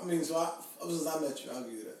 Well, I mean, ever since I met you, I'll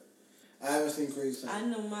give you that. I haven't seen crazy. I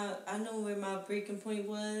know where my breaking point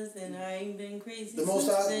was, and I ain't been crazy. The most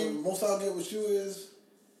I'll get with you is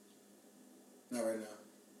not right now.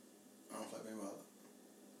 I don't like being bothered.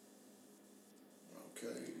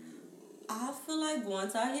 Okay. I feel like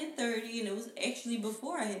once I hit 30, and it was actually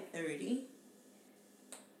before I hit 30,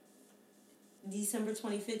 December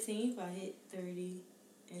 2015, I hit 30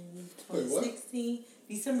 in 2016. Wait,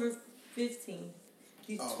 December 15,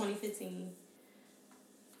 2015.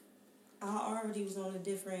 I already was on a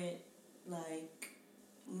different,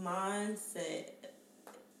 mindset.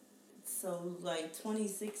 So,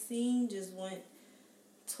 2016 just went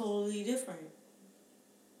totally different.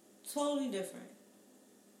 Totally different.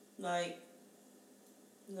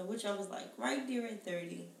 Which I was, right there at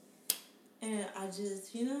 30. And I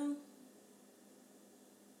just,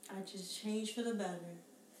 I just changed for the better.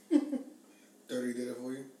 30 did it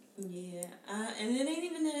for you? Yeah. And it ain't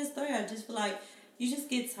even that it's 30. I just feel like you just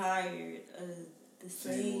get tired of the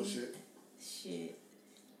same bullshit. Shit.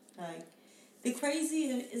 The crazy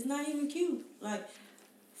is not even cute.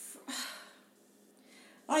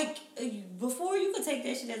 Before you could take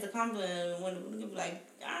that shit as a compliment when you be like,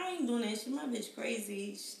 I ain't doing that shit, my bitch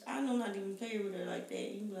crazy. I know not to even play with her like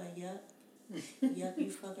that. You be like, yup. Yup,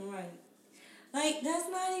 you fucking right. That's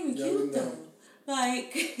not even cute though.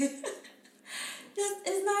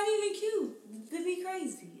 It's not even cute to be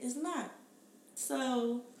crazy. It's not.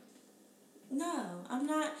 So, no, I'm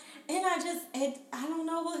not. And I don't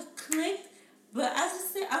know what clicked, but I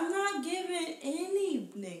just said, I'm not giving any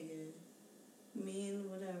nigga, men,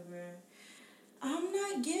 whatever, I'm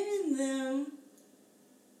not giving them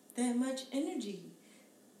that much energy.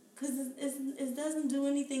 Because it doesn't do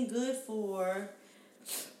anything good for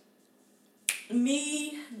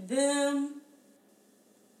me, them,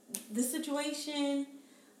 the situation.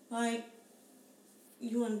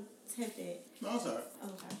 You want to tap that? No, it's alright.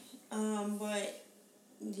 Okay. But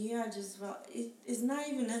yeah, I just felt it's not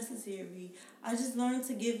even necessary. I just learned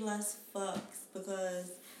to give less fucks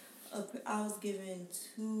because I was giving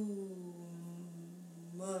too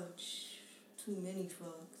many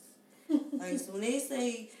fucks. So when they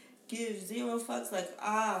say give zero fucks. Like,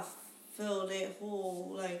 I feel that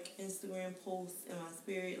whole, like, Instagram post in my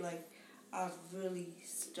spirit. Like, I really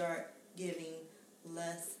start giving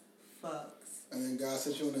less fucks. And then God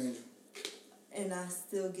sent you an angel. And I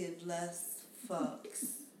still give less fucks.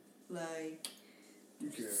 Like, You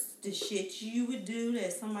care. the shit you would do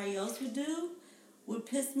that somebody else would do would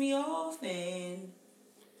piss me off, and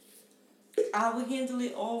I would handle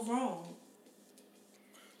it all wrong.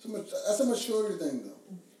 That's a maturity thing, though.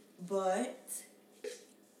 But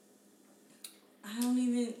I don't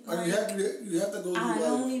even. Like, you have to go through I life.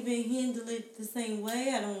 don't even handle it the same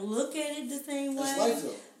way. I don't look at it the same way. That's life,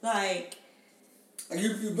 though. Like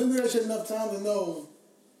you've been through that shit enough time to know,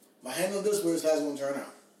 if I handle this way, it's how it's going to turn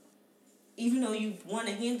out. Even though you want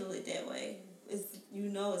to handle it that way, it's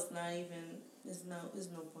not even. There's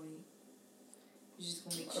no point. You're just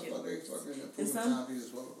gonna make shit worse.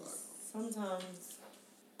 Sometimes,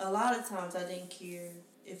 a lot of times, I didn't care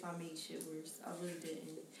if I made shit worse. I really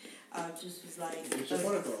didn't. I just was like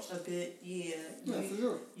a bit, yeah. Yeah, for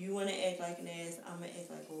sure. You want to act like an ass, I'm gonna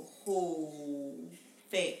act like a whole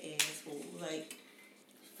fat asshole, like.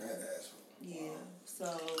 Fat asshole. Yeah. Wow. So,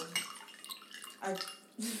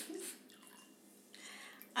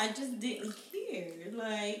 I just didn't care,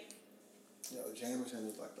 like. Yo, Jameson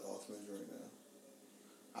is like the ultimate drink now.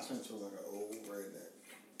 I think it's like an old redneck.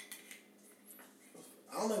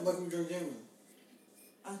 I don't think black people drink Jameson.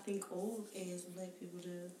 I think old ass black people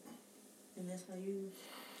do. And that's how you...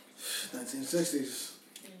 1960s.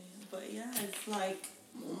 Yeah, but yeah, it's like...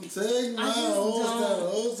 Take my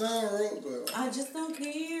old time road, but... I just don't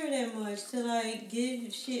care that much to, like,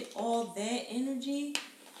 give shit all that energy.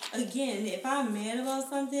 Again, if I'm mad about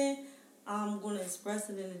something, I'm going to express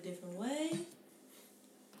it in a different way.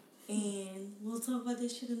 And we'll talk about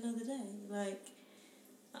this shit another day. Like,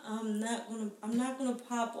 I'm not gonna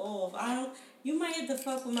pop off. You might have to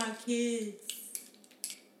fuck with my kids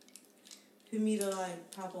for me to,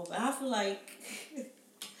 like, pop off. And I feel like,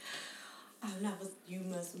 I'm not with you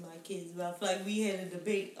mess with my kids, but I feel like we had a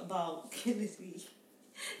debate about Kennedy.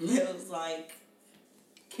 That was like,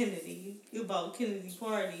 about Kennedy's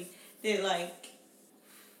party. That, like,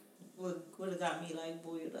 would have got me, like,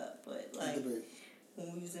 boiled up. But, like,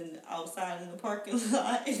 when we was outside in the parking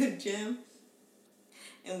lot in the gym,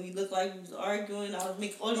 and we looked like we was arguing, I was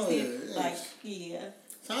making all these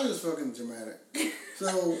Tanya's fucking dramatic.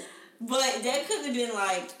 So... But that could have been,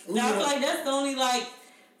 like... I feel like that's the only, like,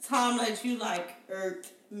 time that you, like,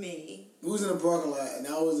 irked me. We was in the parking lot, and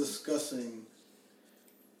I was discussing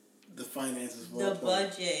the finances for the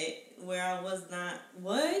budget, where I was not...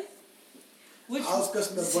 What? I was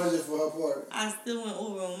discussing the budget for her party. I still went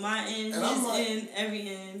over on my end, and his like, end, every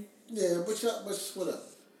end. Yeah, but whatever.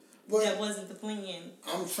 But that wasn't the plan.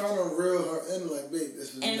 I'm trying to reel her in, like, babe,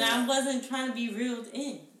 this is... And I wasn't trying to be reeled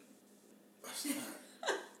in. That's not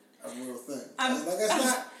a real thing.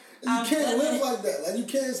 You can't live like that. Like, you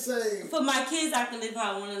can't say... For my kids, I can live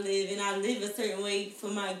how I want to live, and I live a certain way for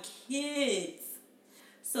my kids.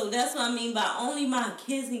 So that's what I mean by only my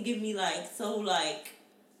kids can give me, like, so, like...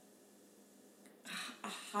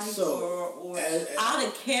 hyper or out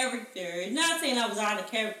of character. Not saying I was out of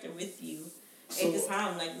character with you at the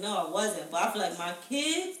time. Like, no, I wasn't. But I feel like my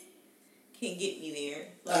kids can get me there.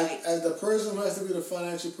 Like, as the person who has to be the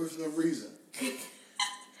financial person of reason.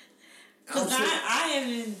 Because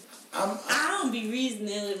I don't be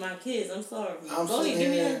reasoning with my kids. I'm sorry. Go ahead, give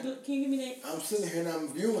me that. Can you give me that? I'm sitting here and I'm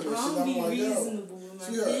viewing this shit. I'm be reasonable with my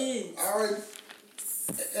kids.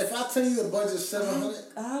 If I tell you the budget's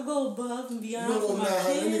 $700, I'll go above and beyond for my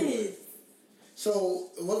kids. Anyway. So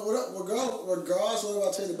regardless of what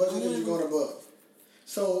I tell you the budget is, you're going above.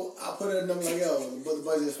 So I put it in number like, yo, the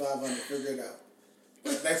budget is $500. Figure it out.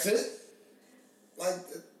 Like, that's it. Like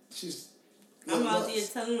she's. I'm out there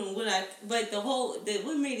telling them but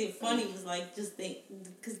what made it funny was like just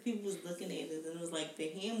because people was looking at it and it was like the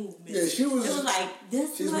hand movement. Yeah, she was. It was like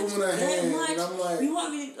this she's much, moving her hand, much. And I'm like, you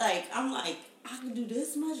want me to, like? I'm like, I can do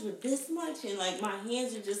this much with this much, and like my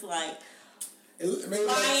hands are just like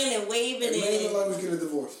flying and waving. It made it like we get a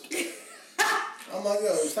divorce. I'm like,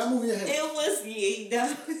 yo, stop moving your hand. It was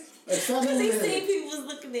because he seen people was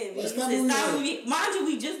looking at me. Stop moving. Mind you,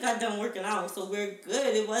 we just got done working out, so we're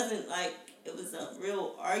good. It wasn't like it was a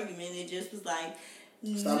real argument. It just was like,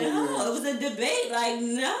 no. It was a debate. Like,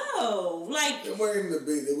 no. Like, it wasn't even a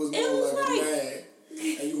debate. It was more like mad.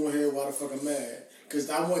 And you gonna hear why the fuck I'm mad. Because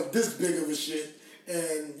I want this big of a shit.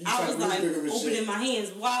 And you I was like opening my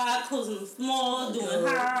hands wide, closing them small, doing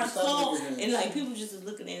high, slow. And like people just was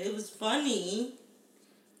looking at it. It was funny.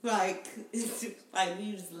 Like, like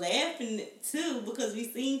we was laughing too because we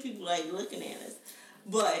seen people like looking at us.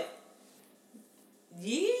 But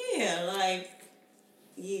Yeah, like,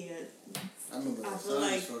 yeah. I remember I that. feel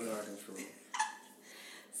like Fucking out of control.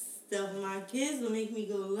 stuff with my kids would make me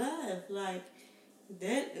go laugh. Like,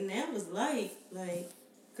 that was like,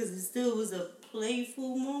 because it still was a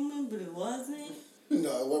playful moment, but it wasn't.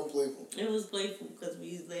 No, it wasn't playful. It was playful because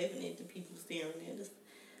we was laughing at the people staring at us.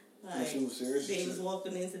 Like, she was serious. They was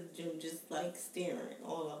walking into the gym just like staring,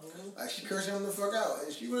 all of them. Like she cursing him the fuck out,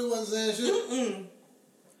 and she really wasn't saying shit. Mm-mm.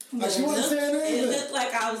 Like she wasn't saying anything. It looked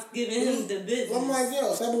like I was giving him the business. I'm like,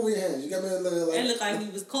 yo, stop moving your hands. You got me looking like. It looked like we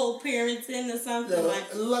was co-parenting or something. Yeah,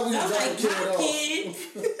 like, it looked like we was dropping my kid kid.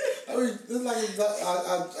 I mean, it's like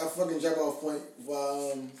I fucking jump off point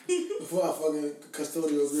before I fucking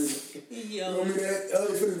custodial agreement. Yo. You want me to LA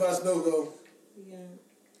finish by snow go? Yeah.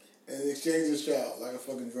 And exchange his child like a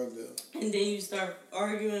fucking drug deal. And then you start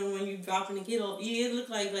arguing when you dropping the kid off. Yeah, it looked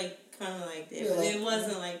like kind of like that, Yeah, but like, it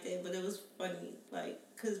wasn't like that. But it was funny, like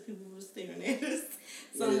because people were staring at us.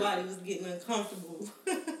 Somebody was getting uncomfortable.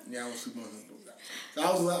 Yeah, I was super uncomfortable. So I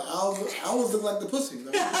was looking like the pussy.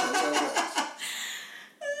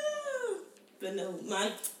 But no,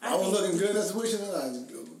 I was looking good in that situation, and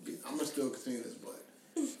I'm gonna still continue this, but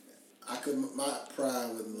I couldn't. My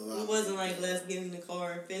pride wouldn't allow. It wasn't like let's get in the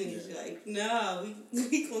car and finish. Yeah. Like no,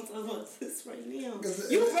 we gonna talk about this right now. You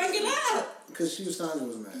bring it up because Sandra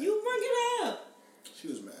was mad. You bring it up. She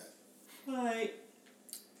was mad. Like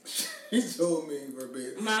he told me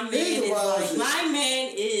verbatim. My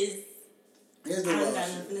man is. Here's the I wild don't got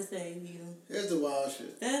shit. nothing to say. You. Here's the wild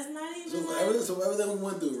shit. That's not even. So everything we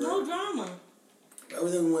went through, right? No drama.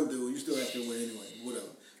 Everything we went through, you still have to win anyway.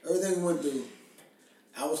 Whatever. Everything we went through.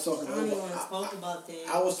 I was talking. I don't even want to talk about that.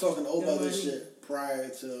 I was talking about this shit prior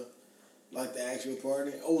to, like, the actual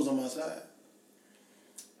party. I was on my side.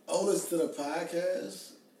 I listened to the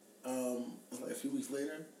podcast. Like a few weeks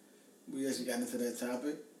later, we actually got into that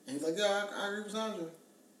topic, and he's like, "Yeah, I agree with Sandra."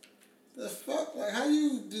 The fuck, like, how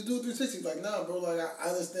you just do a 360? Like, nah, bro. Like, I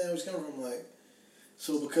understand where she's coming from. Like,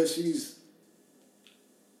 so because she's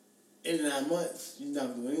 8 or 9 months, you're not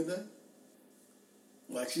gonna do anything.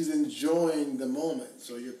 Like, she's enjoying the moment,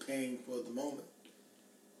 so you're paying for the moment.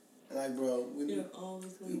 And like, bro, we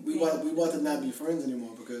about to not be friends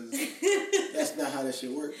anymore because that's not how that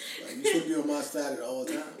shit works. Like, you should be on my side at all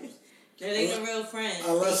times. That ain't a real friend. They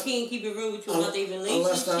can't keep it real with you about their relationship.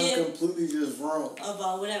 Unless I'm completely just wrong.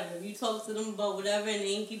 About whatever. If you talk to them about whatever and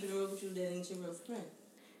they ain't keeping it real with you, that ain't your real friend.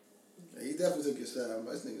 Yeah, he definitely took your side.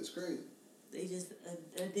 This nigga's crazy. They just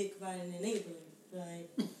a dick riding the neighborhood. Like,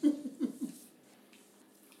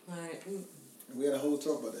 like. We had a whole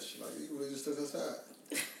talk about that shit. Like, he really just took her side.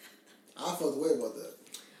 I felt the way about that.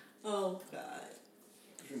 Oh, God.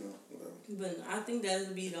 You know, whatever. But I think that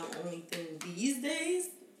would be the only thing these days.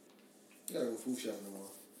 You gotta go food shopping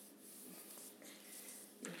tomorrow.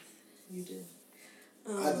 You do.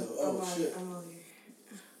 I do. Oh, shit. I'm over here.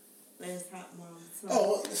 Last hot mom.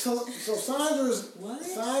 So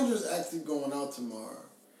Sandra's actually going out tomorrow.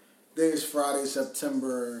 Today is Friday,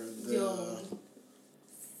 September the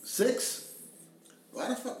 6th. Why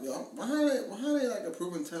the fuck, y'all? Why are they like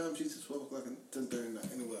approving time sheets at 12 o'clock and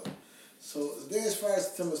 10:30 anyway? So today is Friday,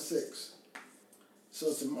 September 6th.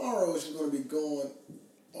 So tomorrow she's gonna be going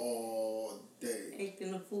all day.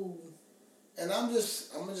 Acting a fool. And I'm gonna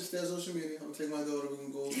just stay on social media. I'm gonna take my daughter. We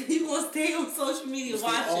can go. You gonna stay on social media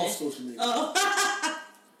watching? Stay off social media. Oh.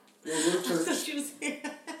 We'll go to church. She was here.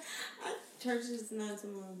 Church is not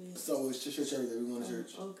tomorrow, man. So it's church every day. We're going to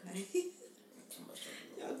church. Okay.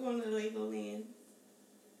 Y'all going to Legoland?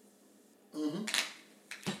 Mm-hmm.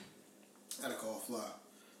 I gotta call Fly.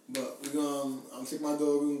 But we're gonna, I'm taking my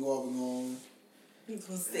daughter. We can go out. We're going. You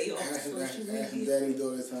gonna stay off social media? Ask daddy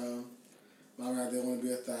daughter time. My right there want to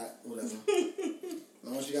be a thought. Whatever. As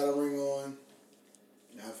long as she got a ring on,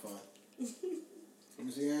 have fun. Let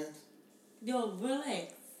me see your hands. Yo,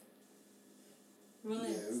 relax. Relax.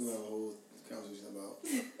 Yeah, we're gonna have a whole conversation about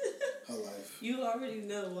her life. You already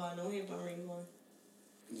know why I don't have my ring on.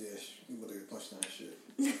 Yeah, you better get punched on that shit.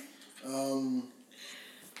 No.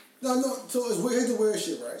 So here's the weird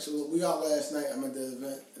shit, right? So we out last night. I'm at the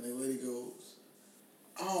event, and the lady goes,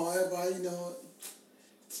 "Oh, everybody, you know,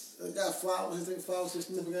 they got flowers. They take flowers to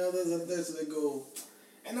significant others, and this." So they go,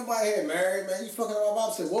 "Ain't nobody here married, man. You fucking up my mom."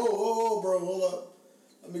 I said, "Whoa, bro, hold up.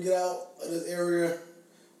 Let me get out of this area.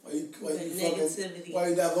 Why you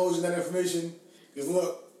divulging that information? Because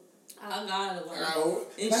look, I got it.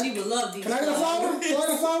 And she would love these. Can I get a flower? Can I get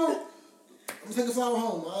a flower? I'm gonna take a flower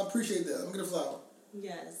home. I appreciate that. I'm gonna get a flower.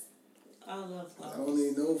 Yes. I love flowers. I don't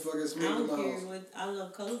need no fucking smoke in my house. I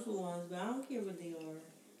love colorful ones, but I don't care what they are.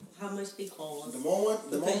 How much they cost.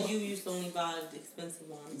 Because you used to only buy the expensive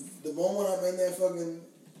ones. The moment I'm in that fucking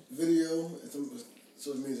video,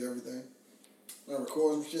 social media's everything. When I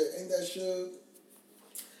record some shit, ain't that shit?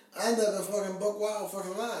 I end up in fucking buck wild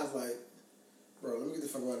fucking live. Like, bro, let me get the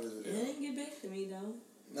fuck out of this video. It didn't get back to me though.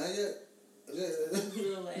 Not yet.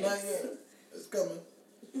 Relax. Not yet. It's coming.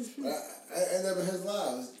 I end up in his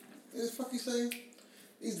lives. This fucking saying,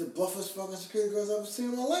 these the buffest fucking security guards I've ever seen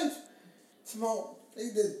in my life. Small. They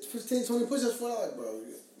did 15, 20 push-ups for like, bro,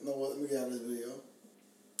 you know what? Let me get out of this video.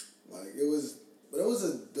 Like, it was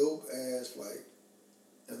a dope ass like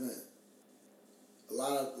event. A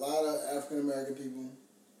lot of African American people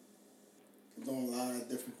doing a lot of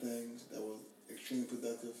different things that were extremely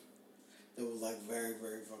productive. That was like very,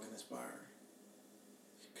 very fucking inspiring.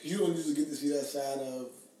 Cause you don't usually get to see that side of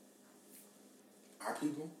our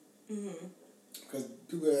people. Mm-hmm. Because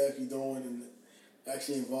people that are actually doing and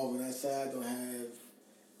actually involved in that side don't have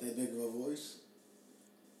that big of a voice.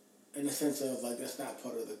 In the sense of like that's not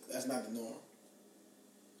the norm.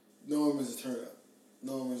 Norm is a turn up.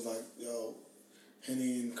 Norm is like, yo,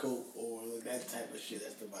 Henny and Coke or like that type of shit.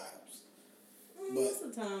 That's the vibes. But it's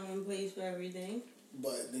a time and place for everything.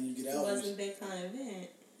 But then you get out. It wasn't that kind of event.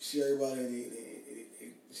 See everybody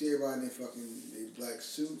in their fucking they black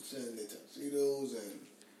suits and their tuxedos, and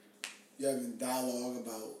you having dialogue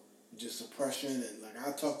about just suppression, and like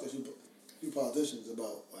I talked to a few politicians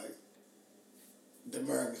about like the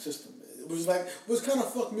American system. It was kind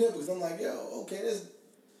of fucked me up because I'm like, yo, okay,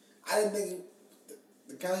 I didn't think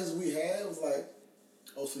the conscience we had was like,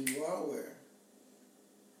 oh, so you are aware.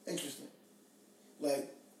 Interesting. Like,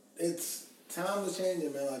 it's time to change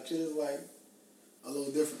it, man. Like, shit is like a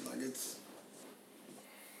little different. Like, it's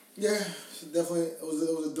definitely it was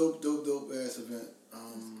a dope ass event.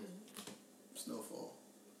 Snowfall.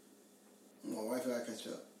 My wife gotta catch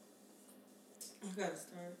up. I gotta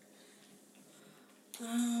start.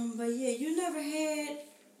 But yeah, you never had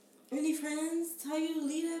any friends tell you to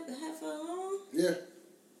leave that heifer alone? Yeah.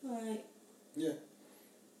 Like. Yeah.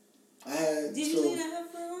 I had. Did you leave that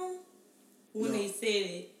heifer alone? When No. they said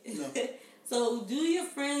it. No. So, do your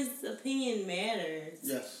friends' opinion matter?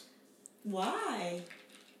 Yes. Why?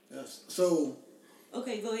 Yes. So.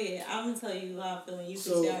 Okay, go ahead. I'm gonna tell you how I feel, and you can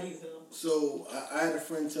say how you feel. So I had a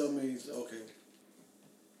friend tell me, okay.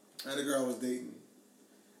 I had a girl I was dating.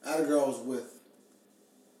 I had a girl I was with.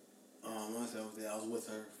 I was with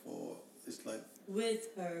her for it's like.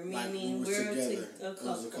 With her, like meaning we were together. a couple. It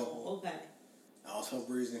was a couple. Okay. I was help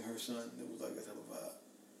raising her son. It was like that type of vibe.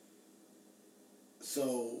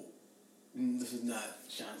 So, this is not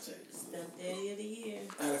Shantae. Stepdaddy of the year.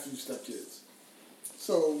 I had a few stepkids.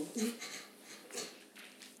 So,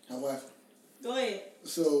 however. Go ahead.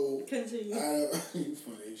 So. Continue. You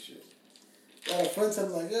funny as shit. I had a friend tell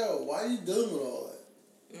me like, yo, why are you dealing with all that?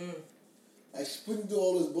 Like, she putting through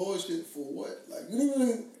all this bullshit for what? Like, you didn't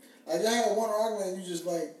even, like, y'all had one argument and you just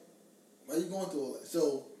like, why are you going through all that?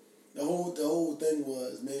 So, the whole thing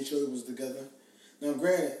was making sure it was together. Now,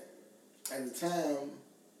 granted, at the time,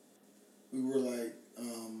 we were like,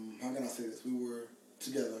 how can I say this? We were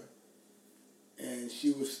together, and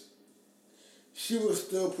she was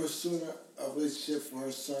still pursuing a relationship for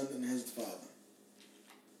her son and his father.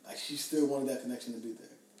 Like, she still wanted that connection to be there.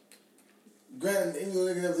 Granted, even though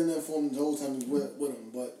nigga never did nothing for him the whole time he was with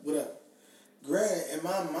him, but whatever. Granted, in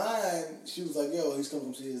my mind, she was like, yo, he's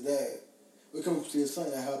coming to see his dad. We come to see his son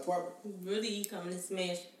at her apartment. Really, you coming to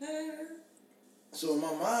smash her? So in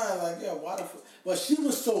my mind, like, yeah, why the fuck? But she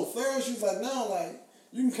was so thorough, she was like, no, like,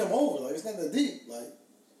 you can come over. Like, it's not that deep. Like.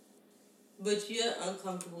 But your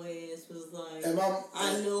uncomfortable ass was like, I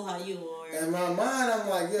know how you are. In my mind, I'm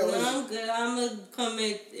like, yo. No, I'm good. I'm going to come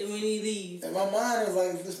back when he leaves. In my mind, it was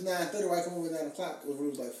like, this is 9:30, why come over at 9 o'clock? It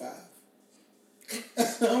was like 5.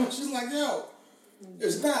 She's like, yo,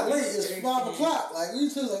 it's not late, it's 5 o'clock. Like, we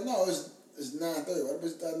was like, no, it's 9:30. Why the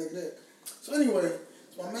bitch that nigga there? So anyway,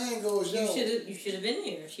 so my man goes, yo. You should have been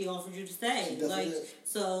there. She offered you to stay. Like, did.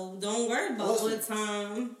 So don't worry about what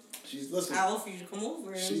time. Listen. I offered you to come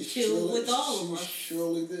over and chill with all of us. She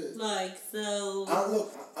surely did. Like, so. I'm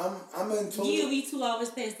in total. You'll be 2 hours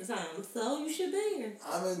past the time, so you should be here.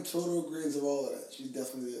 I'm in total agreement of all of that. She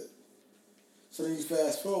definitely did. So then you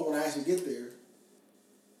fast forward when I actually get there.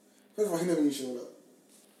 First of all, he never even showed up.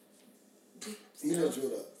 He never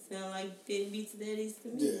showed up. Sound like deadbeats daddies to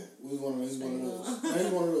me. Yeah, he's one of those. He's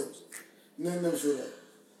one of those. Never showed up.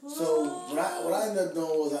 So what I ended up doing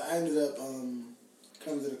was I ended up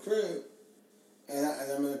coming to the crib, and as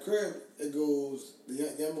I'm in the crib, it goes the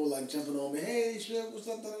young boy like jumping on me. Hey, shit, what's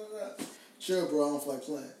up? Da, da, da. Sure, bro, I don't feel like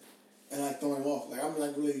playing, and I throwing him off. Like I'm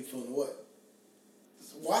like really feeling what?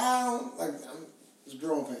 Wow, like it's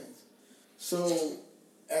growing pains. So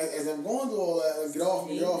as I'm going through all that, like, get off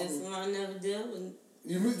me. This one I never dealt with.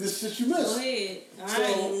 This shit you missed. Go ahead. I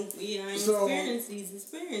ain't experienced these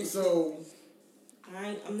experiences. So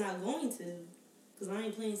I'm not going to, because I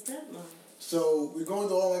ain't playing stepmom. So we're going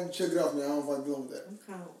to all like check it off now. I don't like dealing with that. I'm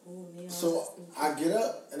kind of old now. So I get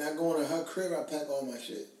up and I go into her crib. I pack all my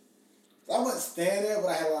shit. So I wasn't standing there, but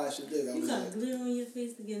I had a lot of shit there. You got glitter on your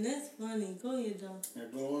face again. That's funny. Go ahead, John.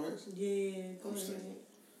 Got glitter on my face? Yeah, go I'm ahead. single.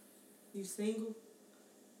 You single?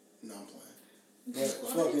 No, I'm playing. But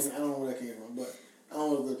fucking, I don't know where that came from. But I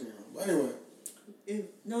don't know where that came from. But anyway.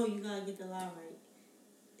 No, you gotta get the lie right.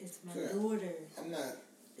 It's my daughter. I'm not.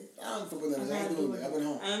 I don't fuck with that. I ain't doing that. I've been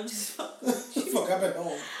home. I'm just fucking with you. Fuck, I've been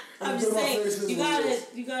home. I'm just saying,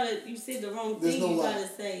 you said the wrong thing. You gotta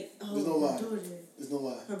say, oh, there's no lie. Daughter. There's no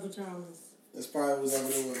lie. Her pajamas. That's probably whatever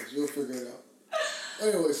it was. You'll figure it out.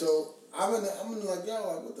 Anyway, so I'm in like, yo,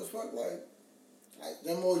 like, what the fuck? Like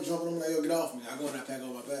them always jumping on me, like, yo, get off me. I go and I pack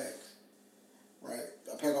all my bags. Right?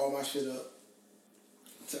 I pack all my shit up.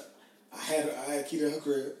 I had a key to her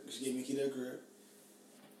crib. She gave me a key to her crib.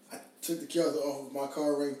 I took the key off of my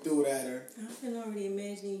car, ring, threw it at her. I can already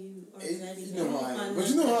imagine you You know how I am. But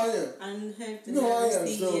you know how I am. I didn't have to you know how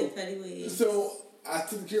I am. So I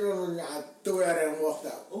took the key off the ring, I threw it at her and walked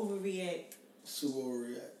out. Overreact. Super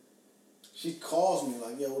overreact. She calls me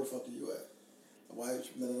like, yo, where the fuck are you at? Why?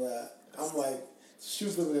 Blah, blah, blah. I'm like, she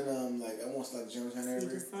was living in like almost like Germantown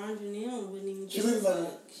area. Sandra Neal wouldn't even. She lived like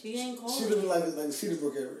she ain't calling. She lived in like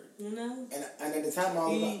Cedarbrook area. You know. And at the time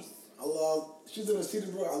I loved. She lived in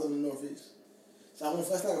Cedarbrook. I lived in the Northeast. So I went.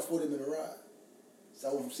 That's like a 40-minute ride. So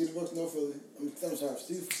I went from Cedarbrook to North Philly. I'm sorry,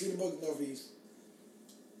 from Cedarbrook to Northeast.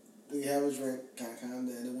 Then you have a drink, kind of calm down,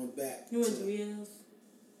 then went back. You went to Rios?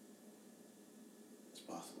 It's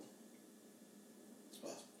possible. It's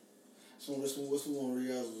possible. So what's the one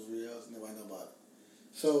Rios was Rios, nobody know about it.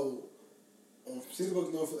 So from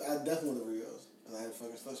Cedarbrook to North, I definitely went to Rios, because I had a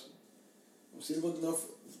fucking slushy. From Cedarbrook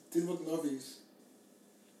to Northeast,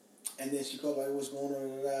 and then she called like, what's going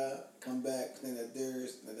on, come back, then that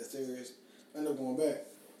serious, I end up going back.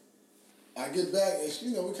 I get back, and she,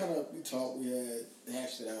 we talked, we had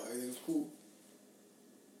hashed it out, everything was cool.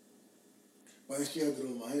 But then she held it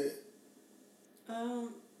over my head.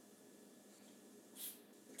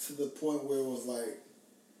 To the point where it was like,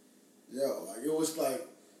 yo, like, it was like,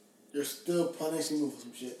 you're still punishing me for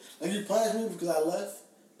some shit. Like, you punished me because I left,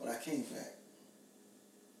 but I came back.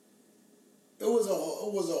 It was a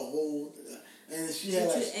whole, and she had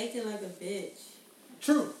you acted like a bitch.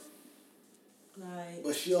 True. Like.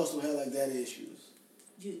 But she also had like daddy issues.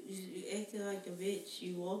 You acted like a bitch.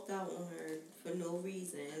 You walked out on her for no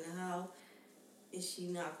reason. And how is she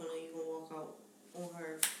not gonna even walk out on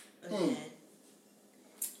her again?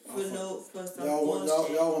 For some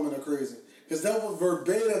bullshit. Y'all women are crazy. Because that was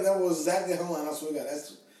verbatim. That was exactly her line. I swear to God,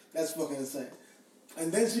 that's fucking insane.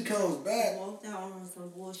 And then she comes back. Walked out on some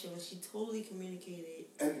bullshit when she totally communicated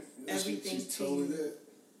and everything she totally did.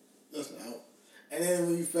 Listen, out. And then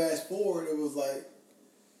when you fast forward, it was like.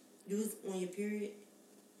 You was on your period?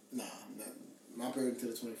 Nah, my period until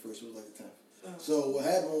the 21st. It was like the 10th. Oh. So what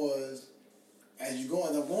happened was, as I'm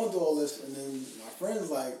going through all this, and then my friend's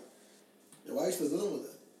like, yo, why are you still dealing with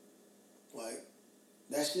it? Like,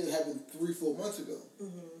 that shit happened 3-4 months ago.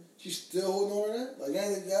 Mm-hmm. She's still holding on to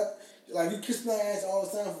that? Like, you kissing her ass all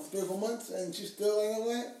the time for 3-4 months, and she still ain't on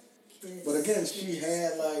that? Yes. But again, she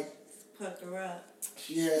had, like... Pucker up.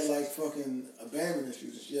 She had, like, fucking abandonment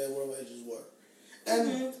issues. She had whatever issues were.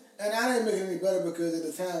 And I didn't make it any better because at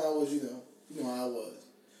the time I was, you know how I was.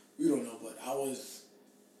 You don't know, but I was,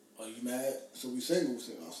 are you mad? So we single.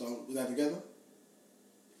 So we got together.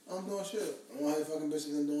 I'm doing shit. I'm out here fucking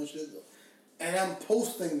bitches and doing shit. And I'm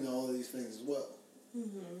posting all of these things as well.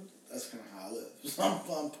 Mm-hmm. That's kind of how I live. So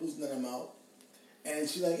I'm posting them out. And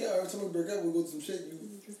she's like, yeah, every time we break up, we go do some shit.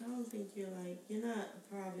 Because I don't think you're not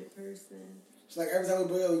a private person. She's like, every time we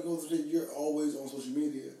break up, we go do some shit. You're always on social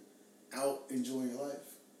media, out enjoying your life.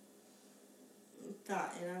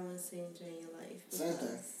 And I wouldn't say enjoying your life. Same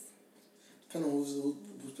thing. Kind of who's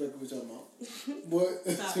perspective we're talking about. But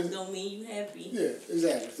thought don't mean you happy. Yeah,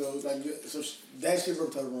 exactly. So that shit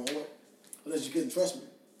rubbed her the wrong way. Unless you couldn't trust me.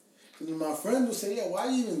 Because my friend would say, yeah, why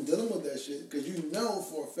are you even dealing with that shit? Because you know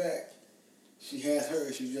for a fact she has her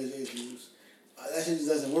issues, your issues. That shit just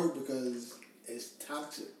doesn't work because it's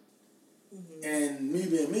toxic. Mm-hmm. And me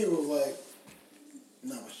being me was like,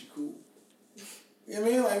 nah, but she cool. You know what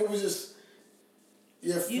I mean? Like, it was just...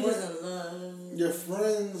 You was in love. Your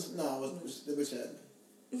friends... No, the bitch had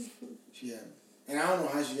me. She had me. And I don't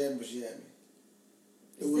know how she had me, but she had me.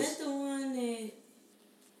 Is that the one that...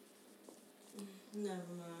 Never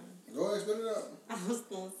mind. Go ahead, spit it out. I was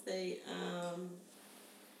going to say,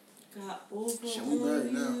 got over shit, we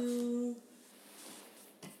married now.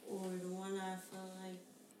 or the one I felt like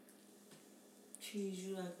treats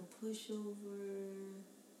you like a pushover.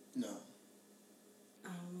 No. I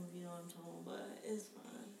don't know if you know what I'm talking about, but it's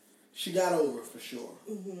fine. She got over it for sure.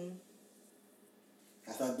 Mm-hmm.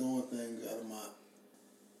 I started doing things out of my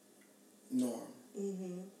norm.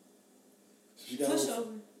 Mm-hmm. So she got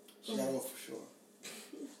pushover. She got over for sure.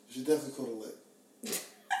 She definitely could have lit.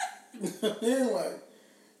 Anyway,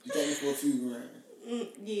 you got me for a few grand.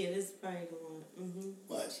 Yeah, this is probably the one. Mm-hmm.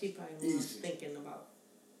 Like, she probably the one I was thinking about.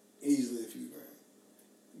 Easily a few grand.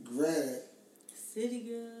 Granted. City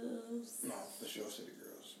girls. No, for sure city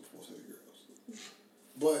girls. Before city girls.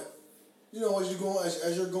 But, you know, as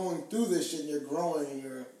you're going through this shit and you're growing and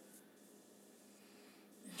you're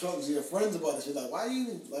talking to your friends about this shit, like why are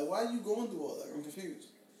you going through all that? I'm confused.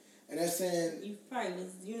 And that's saying you probably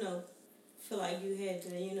was, feel like you had to,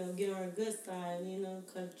 get on a good side,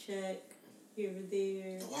 cut a check here or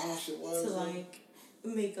there. Wow, shit was to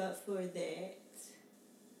make up for that.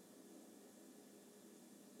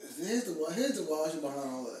 Here's the wild shit behind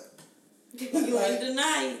all that. You ain't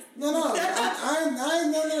denying. No, I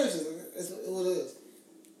ain't none of this shit. It's what it is.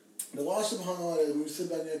 The wild shit behind all that is when you sit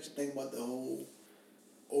back and actually think about the whole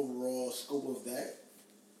overall scope of that.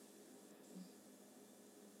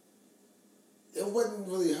 It wasn't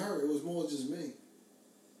really her. It was more just me.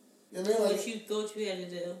 You know what I mean? Like, what you thought you had to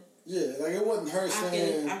do. Yeah, like it wasn't her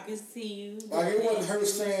saying. I can see you. Like it wasn't her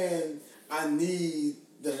saying, "I need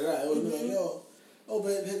da da da." It was me like, "Yo, oh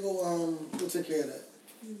babe, here go we'll take care of that."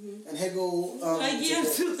 Mm-hmm. And here go you have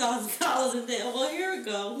 $2,000 in there. Well, here we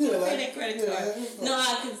go. Yeah, pay that credit card. No,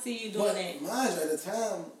 I can see you doing that. Mind you, at the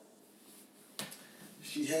time,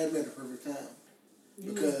 she had me at the perfect time.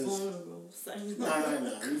 You because was vulnerable. So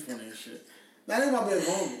nah, you funny as shit. Not even about being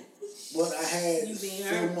vulnerable, but I had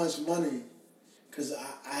so much money because I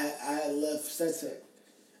had left SETEC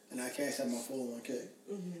and I cashed out my 401k.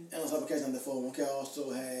 Mm-hmm. And on top of cashing out the 401k, I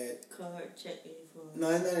also had card checking for.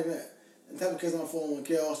 No, not even that. On top of cashing out my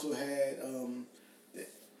 401k, I also had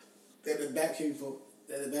the back came for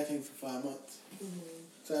 5 months. Mm-hmm.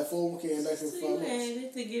 So I had 401k and back came for 5 months.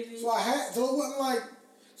 It to give you. So it wasn't like,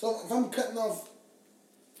 so if I'm cutting off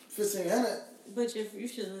 $1,500. But if you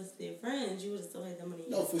should listen to your friends, you would have still had the money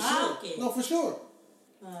in your pocket. Sure. No, for sure.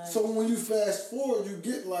 So when you fast forward, you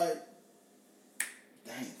get like,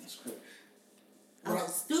 dang, that's crazy. I'm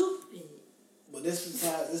stupid. But this is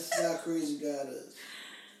how crazy God is.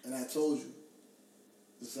 And I told you,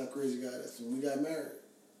 this is how crazy God is. When we got married.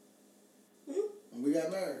 When we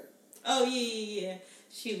got married. Oh, yeah.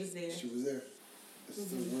 She was there. She was there. This is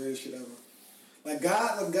the weirdest shit ever. Like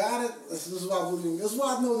God, this is why I believe. This is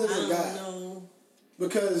why I know there's a God. I don't know.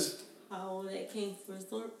 Because how that came full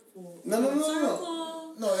circle. No.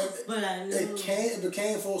 But I know it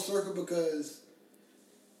became full circle because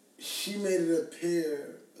she made it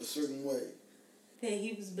appear a certain way. That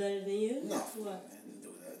he was better than you. No. What? I didn't do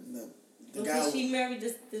that. No. Because she married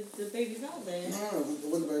the baby father. No, it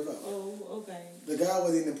wasn't the baby father. Oh, okay. The guy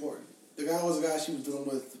wasn't even important. The guy was the guy she was dealing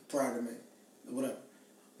with prior to me, whatever.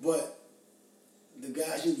 But the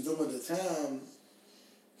guy she was dealing with at the time,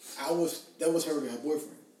 that was her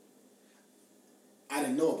boyfriend. I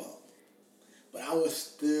didn't know about, but I was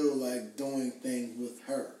still like doing things with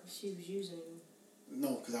her. She was using you.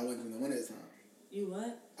 No, because I wasn't doing the one at the time. You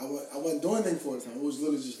what? I wasn't doing anything for the time. It was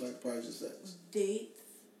literally just like probably just sex. Dates?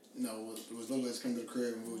 No, it was literally just come to the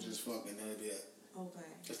crib and we would just fuck and that'd be it. Okay.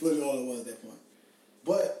 That's literally all it was at that point.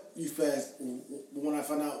 But when I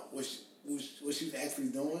found out what she was actually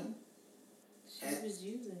doing, she was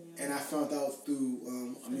using you. And I found out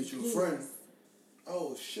through a mutual friend.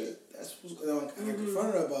 Oh shit! That's what's going on. I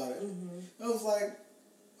confronted her about it. I was like,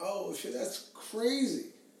 "Oh shit, that's crazy."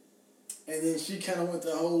 And then she kind of went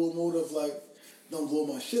the whole mode of like, "Don't blow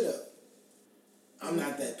my shit up." I'm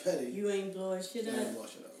not that petty. You ain't blowing shit up. I ain't blowing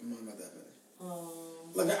shit up. I'm not that petty.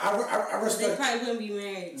 Like I respect. They probably wouldn't be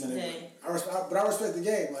married today. But I respect the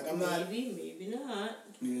game. Like I'm not. Maybe not.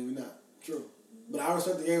 Maybe not. True. But I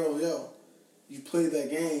respect the game of you played that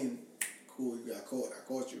game. Cool. You got caught. I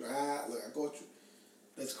caught you. Look, I caught you.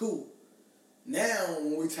 That's cool. Now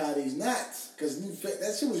when we tie these knots, because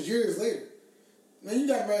that shit was years later. Man, you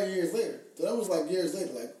got married years later. So that was like years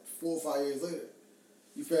later, like 4 or 5 years later.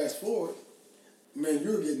 You fast forward, man,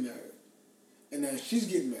 you're getting married. And now she's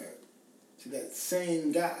getting married to that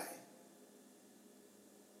same guy.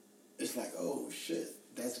 It's like, oh shit,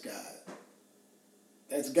 that's God.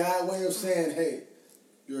 That's God's way of saying, hey,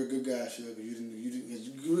 you're a good guy, sugar.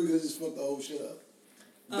 You really just fucked the whole shit up.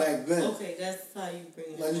 Back then. Okay, that's how you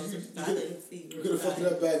bring it. You could have fucked it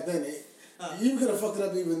up back then. You could have fucked it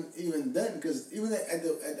up even then, because even at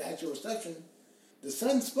the actual reception, the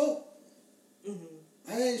son spoke. Mm-hmm.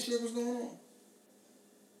 Hey, shit, what's going on?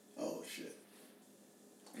 Oh, shit.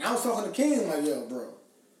 And I was talking to King like, yo, bro,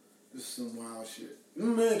 this is some wild shit.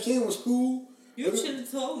 Man, King was cool. You should have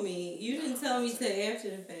told me. You didn't tell me till after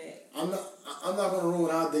the fact. I'm not gonna ruin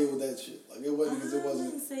our day with that shit. Like, it wasn't because it wasn't.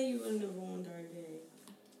 I didn't say you wouldn't have ruined our day.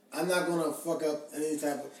 I'm not gonna fuck up any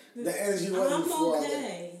type of. The energy wasn't before I'm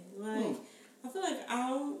okay. Like, I feel like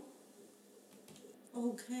I'm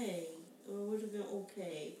okay. Or would have been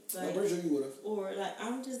okay. Like, I'm pretty sure you would have. Or, like,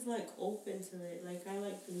 I'm just, like, open to it. Like, I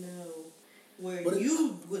like to know where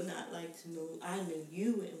you would not like to know. I knew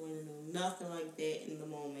you wouldn't want to know nothing like that in the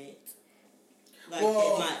moment. Like,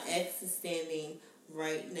 if my ex is standing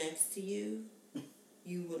right next to you,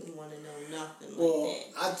 you wouldn't want to know nothing like that.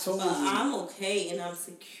 I told you. I'm okay and I'm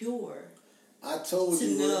secure. I told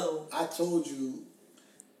you. Know. I told you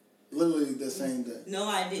literally the same day. No,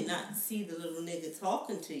 I did not see the little nigga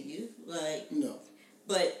talking to you. Like, no.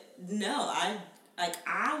 But, no, I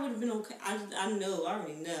would have been okay. I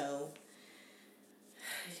already know.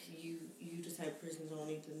 You the type of person who don't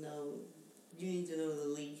need to know. You need to know the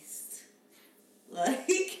least. Like,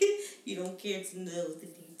 you don't care to know the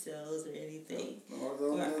details or anything.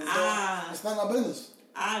 It's not my business.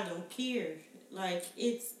 I don't care. Like,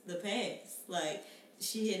 it's the past. Like,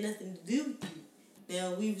 she had nothing to do with you.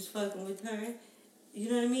 Now, we was fucking with her. You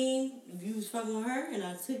know what I mean? If you was fucking with her and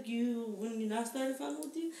I took you when I started fucking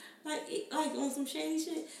with you, like on some shady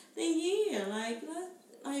shit, then yeah,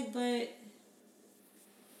 but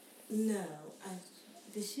no,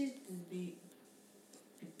 the shit would be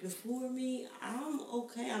before me. I'm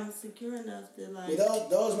okay. I'm secure enough to like. But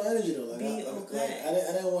that was my energy though. Like, be okay. I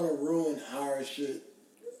didn't want to ruin our shit.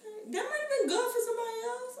 Okay. That might have been good for somebody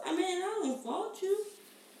else. I mean, I don't fault you.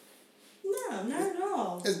 No, not at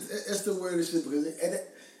all. It's the weirdest shit because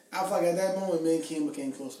I feel like at that moment, me and King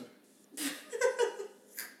became closer.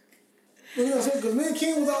 You know what I'm saying? Because me and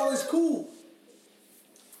King was always cool.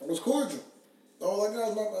 It was cordial.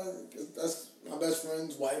 That's my best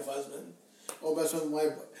friend's wife, husband. Or best friend's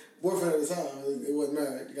wife, boyfriend at the time. They wasn't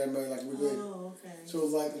married. They got married like a week later. Oh, okay. So it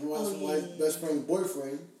was like my best friend's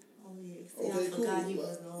boyfriend. Oh, yeah. See, okay, I forgot he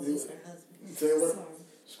wasn't always her husband. Sorry.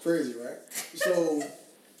 It's crazy, right? So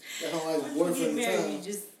that's how my boyfriend at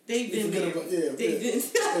the time. They've been married.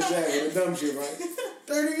 Exactly. The dumb shit, right?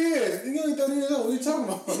 30 years. You're only 30 years old. What are you talking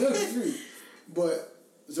about? But,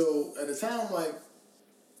 so, at the time, like,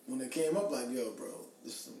 when it came up, like, yo, bro,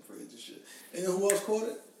 this is some crazy shit. And you know who else caught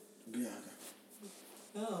it? Bianca.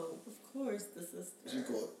 Oh, of course, the sister. She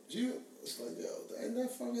caught it. It's like, yo, ain't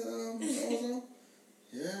that fucking, so-and-so?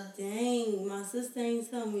 Yeah. Dang, my sister ain't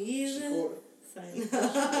told me either. She caught it. Say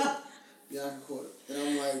Bianca caught it. And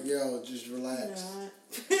I'm like, yo, just relax.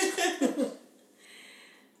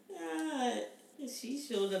 She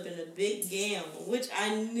showed up in a big gown, which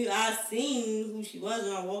I seen who she was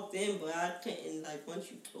when I walked in, but I couldn't, like, once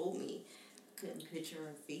you told me, I couldn't picture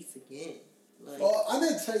her face again. Like, well, I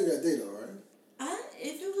didn't tell you that day, though, right?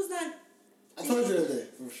 If it was like... I told you that day,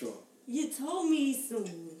 for sure. You told me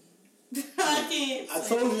soon. I can't I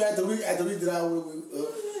told you after we did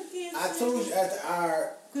I told you after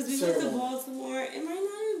our because we went to Baltimore. It might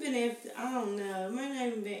not have been after. I don't know. It might not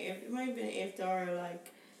have been after. It might have been after our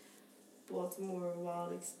like Baltimore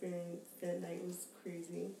wild experience. That night was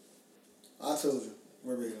crazy. I told you.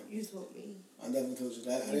 Verbatim. You told me. I definitely told you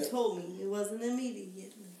that. You told me. It wasn't immediately.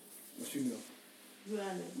 But you know. Well,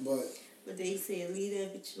 I know. But they said leave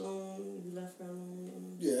that bitch alone. You left her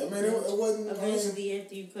alone. Yeah, I mean it wasn't. Eventually,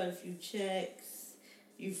 after you cut a few checks,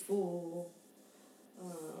 you full.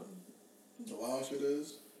 The wild shit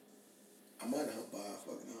is, I might have helped buy a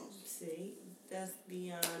fucking house. See, that's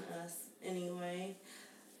beyond us anyway.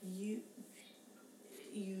 You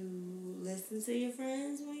listen to your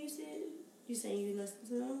friends when you said you saying you listened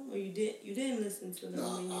to them, or you didn't listen to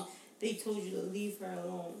them when they told you to leave her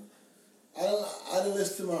alone. I didn't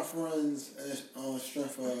listen to my friends on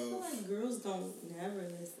strength of. I feel like girls don't never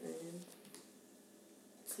listen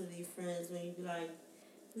to their friends when you be like,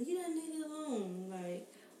 leave that nigga alone, like.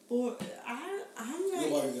 Or I'm not.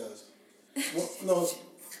 Nobody does. No,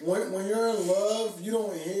 when you're in love, you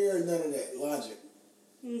don't hear none of that logic.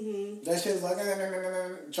 Mm-hmm. That shit's like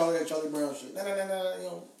Charlie Brown shit. You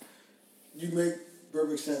know, you make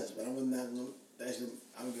perfect sense, but I wouldn't have that shit.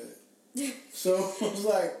 I'm good. So it's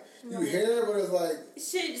like you hear it, but it's like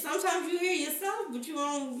shit. Sometimes you hear yourself, but you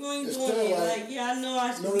ain't doing it. Like yeah, I know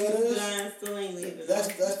I should be, but I still ain't leaving. That's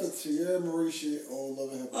the Tierra Marie shit on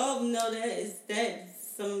Love and Hip Hop. Oh no, that.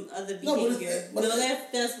 Some other behavior.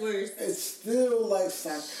 That's worse. It's still like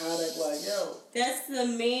psychotic, like yo. That's the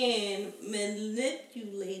man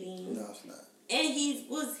manipulating. No, it's not. And he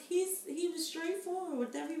was straightforward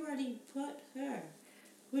with everybody but her.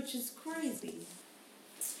 which is crazy.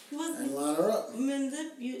 He And wasn't. line her up.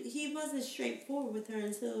 He wasn't straightforward with her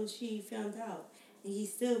until she found out, and he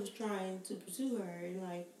still was trying to pursue her and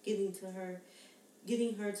like getting her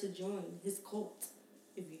to join his cult.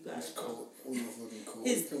 If you guys. His cult. Oh, fucking cult.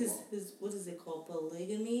 His what is it called?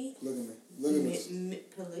 Polygamy.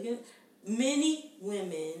 Polygamy. Many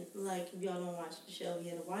women, like if y'all don't watch the show, he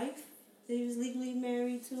had a wife that he was legally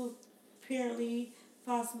married to, apparently,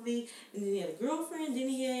 possibly, and then he had a girlfriend. Then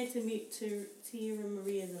he had to meet Tierra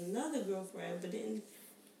Marie as another girlfriend, but didn't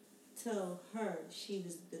tell her she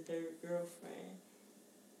was the third girlfriend.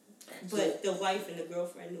 But the wife and the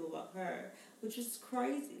girlfriend knew about her, which was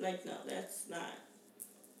crazy. Like, no, that's not.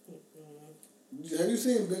 Mm-mm. Have you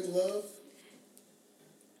seen Big Love?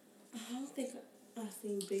 I don't think I've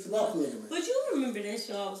seen Big It's about Love. polygamy. But you remember that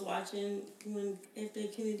show I was watching after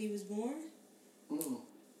Kennedy was born? Mm-mm.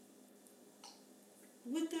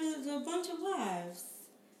 With the bunch of wives.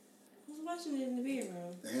 I was watching it in the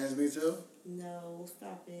bedroom. The Handmaid's Tale? No,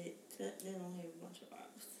 stop it. They don't have a bunch of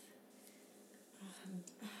wives.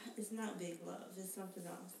 It's not Big Love. It's something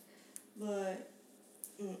else. But,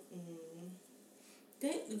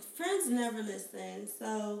 friends never listen.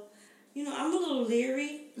 So, I'm a little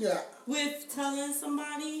leery with telling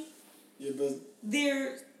somebody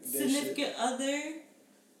their significant other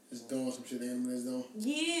is doing some shit the enemy is doing.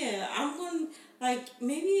 Yeah, I'm going to,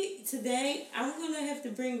 maybe today I'm going to have to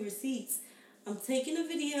bring receipts. I'm taking a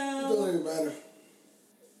video. It don't even matter.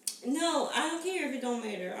 No, I don't care if it don't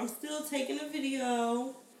matter. I'm still taking a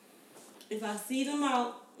video. If I see them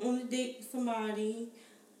out on a date with somebody,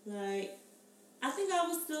 I think I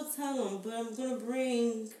would still tell them, but I'm going to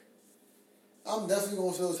bring I'm definitely going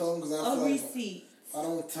to still tell them because I feel receipt. If I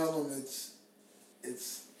don't tell them, it's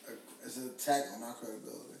an attack on our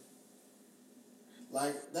credibility.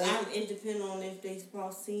 It depends on if they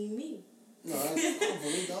supposed to see me. No, I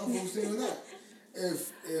don't see with that.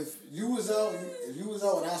 If you was out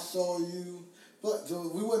and I saw you,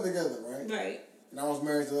 so we wasn't together, right? Right. And I was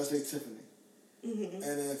married to, let's say, Tiffany. Mm-hmm.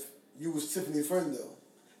 And if you was Tiffany's friend though,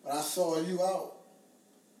 but I saw you out.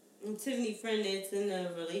 And Tiffany's friend that's in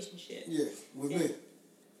a relationship. Yeah, with me.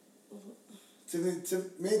 Me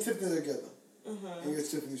and Tiffany together. Uh-huh. And you're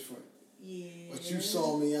Tiffany's friend. Yeah. But you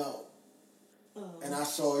saw me out. Oh. And I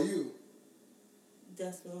saw you.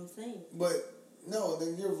 That's what I'm saying. But no,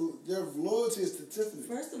 then your loyalty is to Tiffany.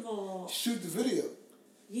 First of all, shoot the video.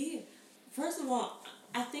 Yeah. First of all,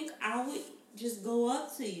 I think I would just go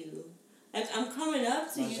up to you. I'm coming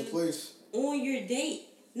up to That's you a place. On your date.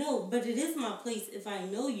 No, but it is my place if I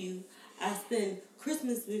know you. I spend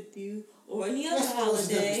Christmas with you or any other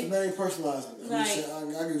holiday. It's very personalized. I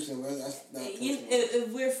get you saying, that's not personalized. If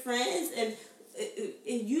we're friends, and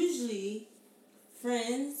it usually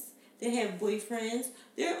friends that have boyfriends,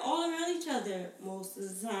 they're all around each other most of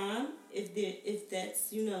the time. If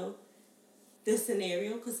that's the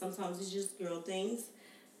scenario, because sometimes it's just girl things.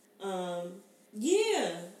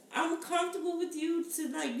 Yeah, I'm comfortable with you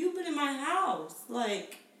you've been in my house.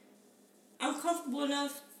 I'm comfortable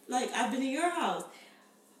enough, I've been in your house.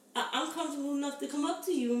 I'm comfortable enough to come up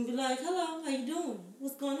to you and be like, hello, how you doing?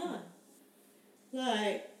 What's going on? No,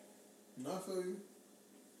 I feel you.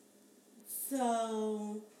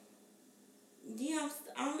 So, yeah,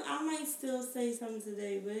 I might still say something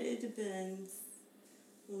today, but it depends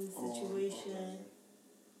on the situation.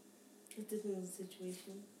 Okay. It depends on the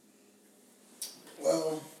situation.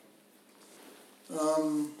 Well,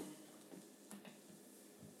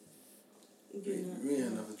 we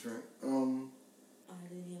had enough to drink. I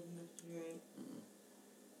didn't have enough to drink.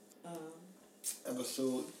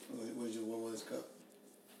 Episode, what was this cup?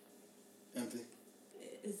 Empty?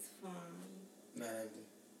 It's fine. Not empty.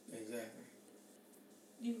 Exactly.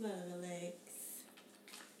 You gotta relax.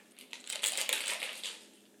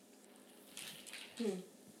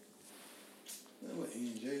 That was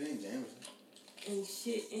E&J, they ain't Jameson. Ain't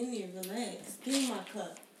shit in there, relax. Give me my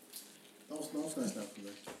cup. Don't snatch that from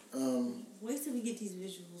me. Wait till we get these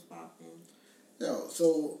visuals popping. Yo,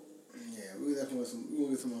 so, yeah, we definitely we'll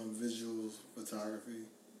get some visuals, photography,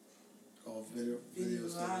 called video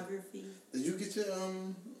stuff. Videography. Did you get your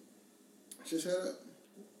shit set up?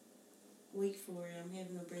 Wait for it, I'm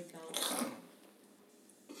having a breakout.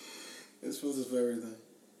 It's supposed to for everything.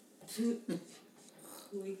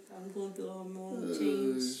 Wait, I'm going through a hormonal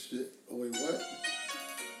change. Shit. Oh, wait, what?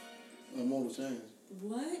 Hormonal change.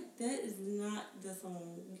 What? That is not the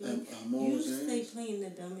song. You stay playing the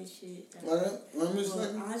dumbest shit.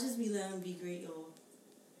 I just be letting be great, y'all.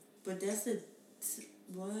 But that's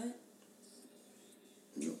what?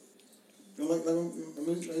 You don't like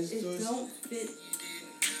it don't fit.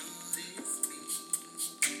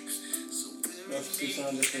 to see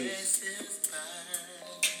Sandra's face.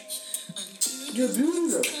 You're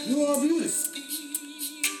beauty though. You are beauty.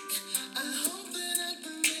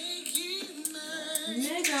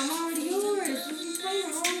 Nigga, I'm already yours. You play the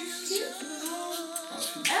whole shit for the whole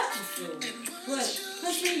episode. But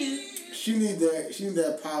continue. She need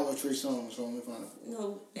that power Trey Songz, so let me find it.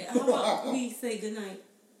 No, how about we say goodnight?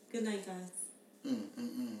 Good night, guys.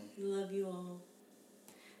 Love you all.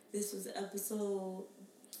 This was episode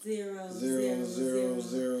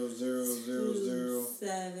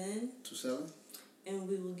 0000027. And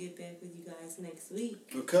we will get back with you guys next week.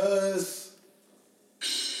 Because they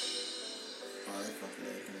fucking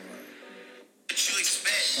everything right. What you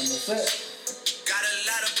expect? I'm upset. Got a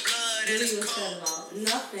lot of blood in this cold. About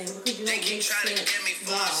nothing because you They don't keep make trying to sense. get me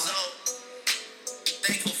for a soul.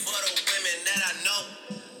 Thankful for the women that I know.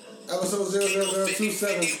 Episode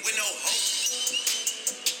 00027. With no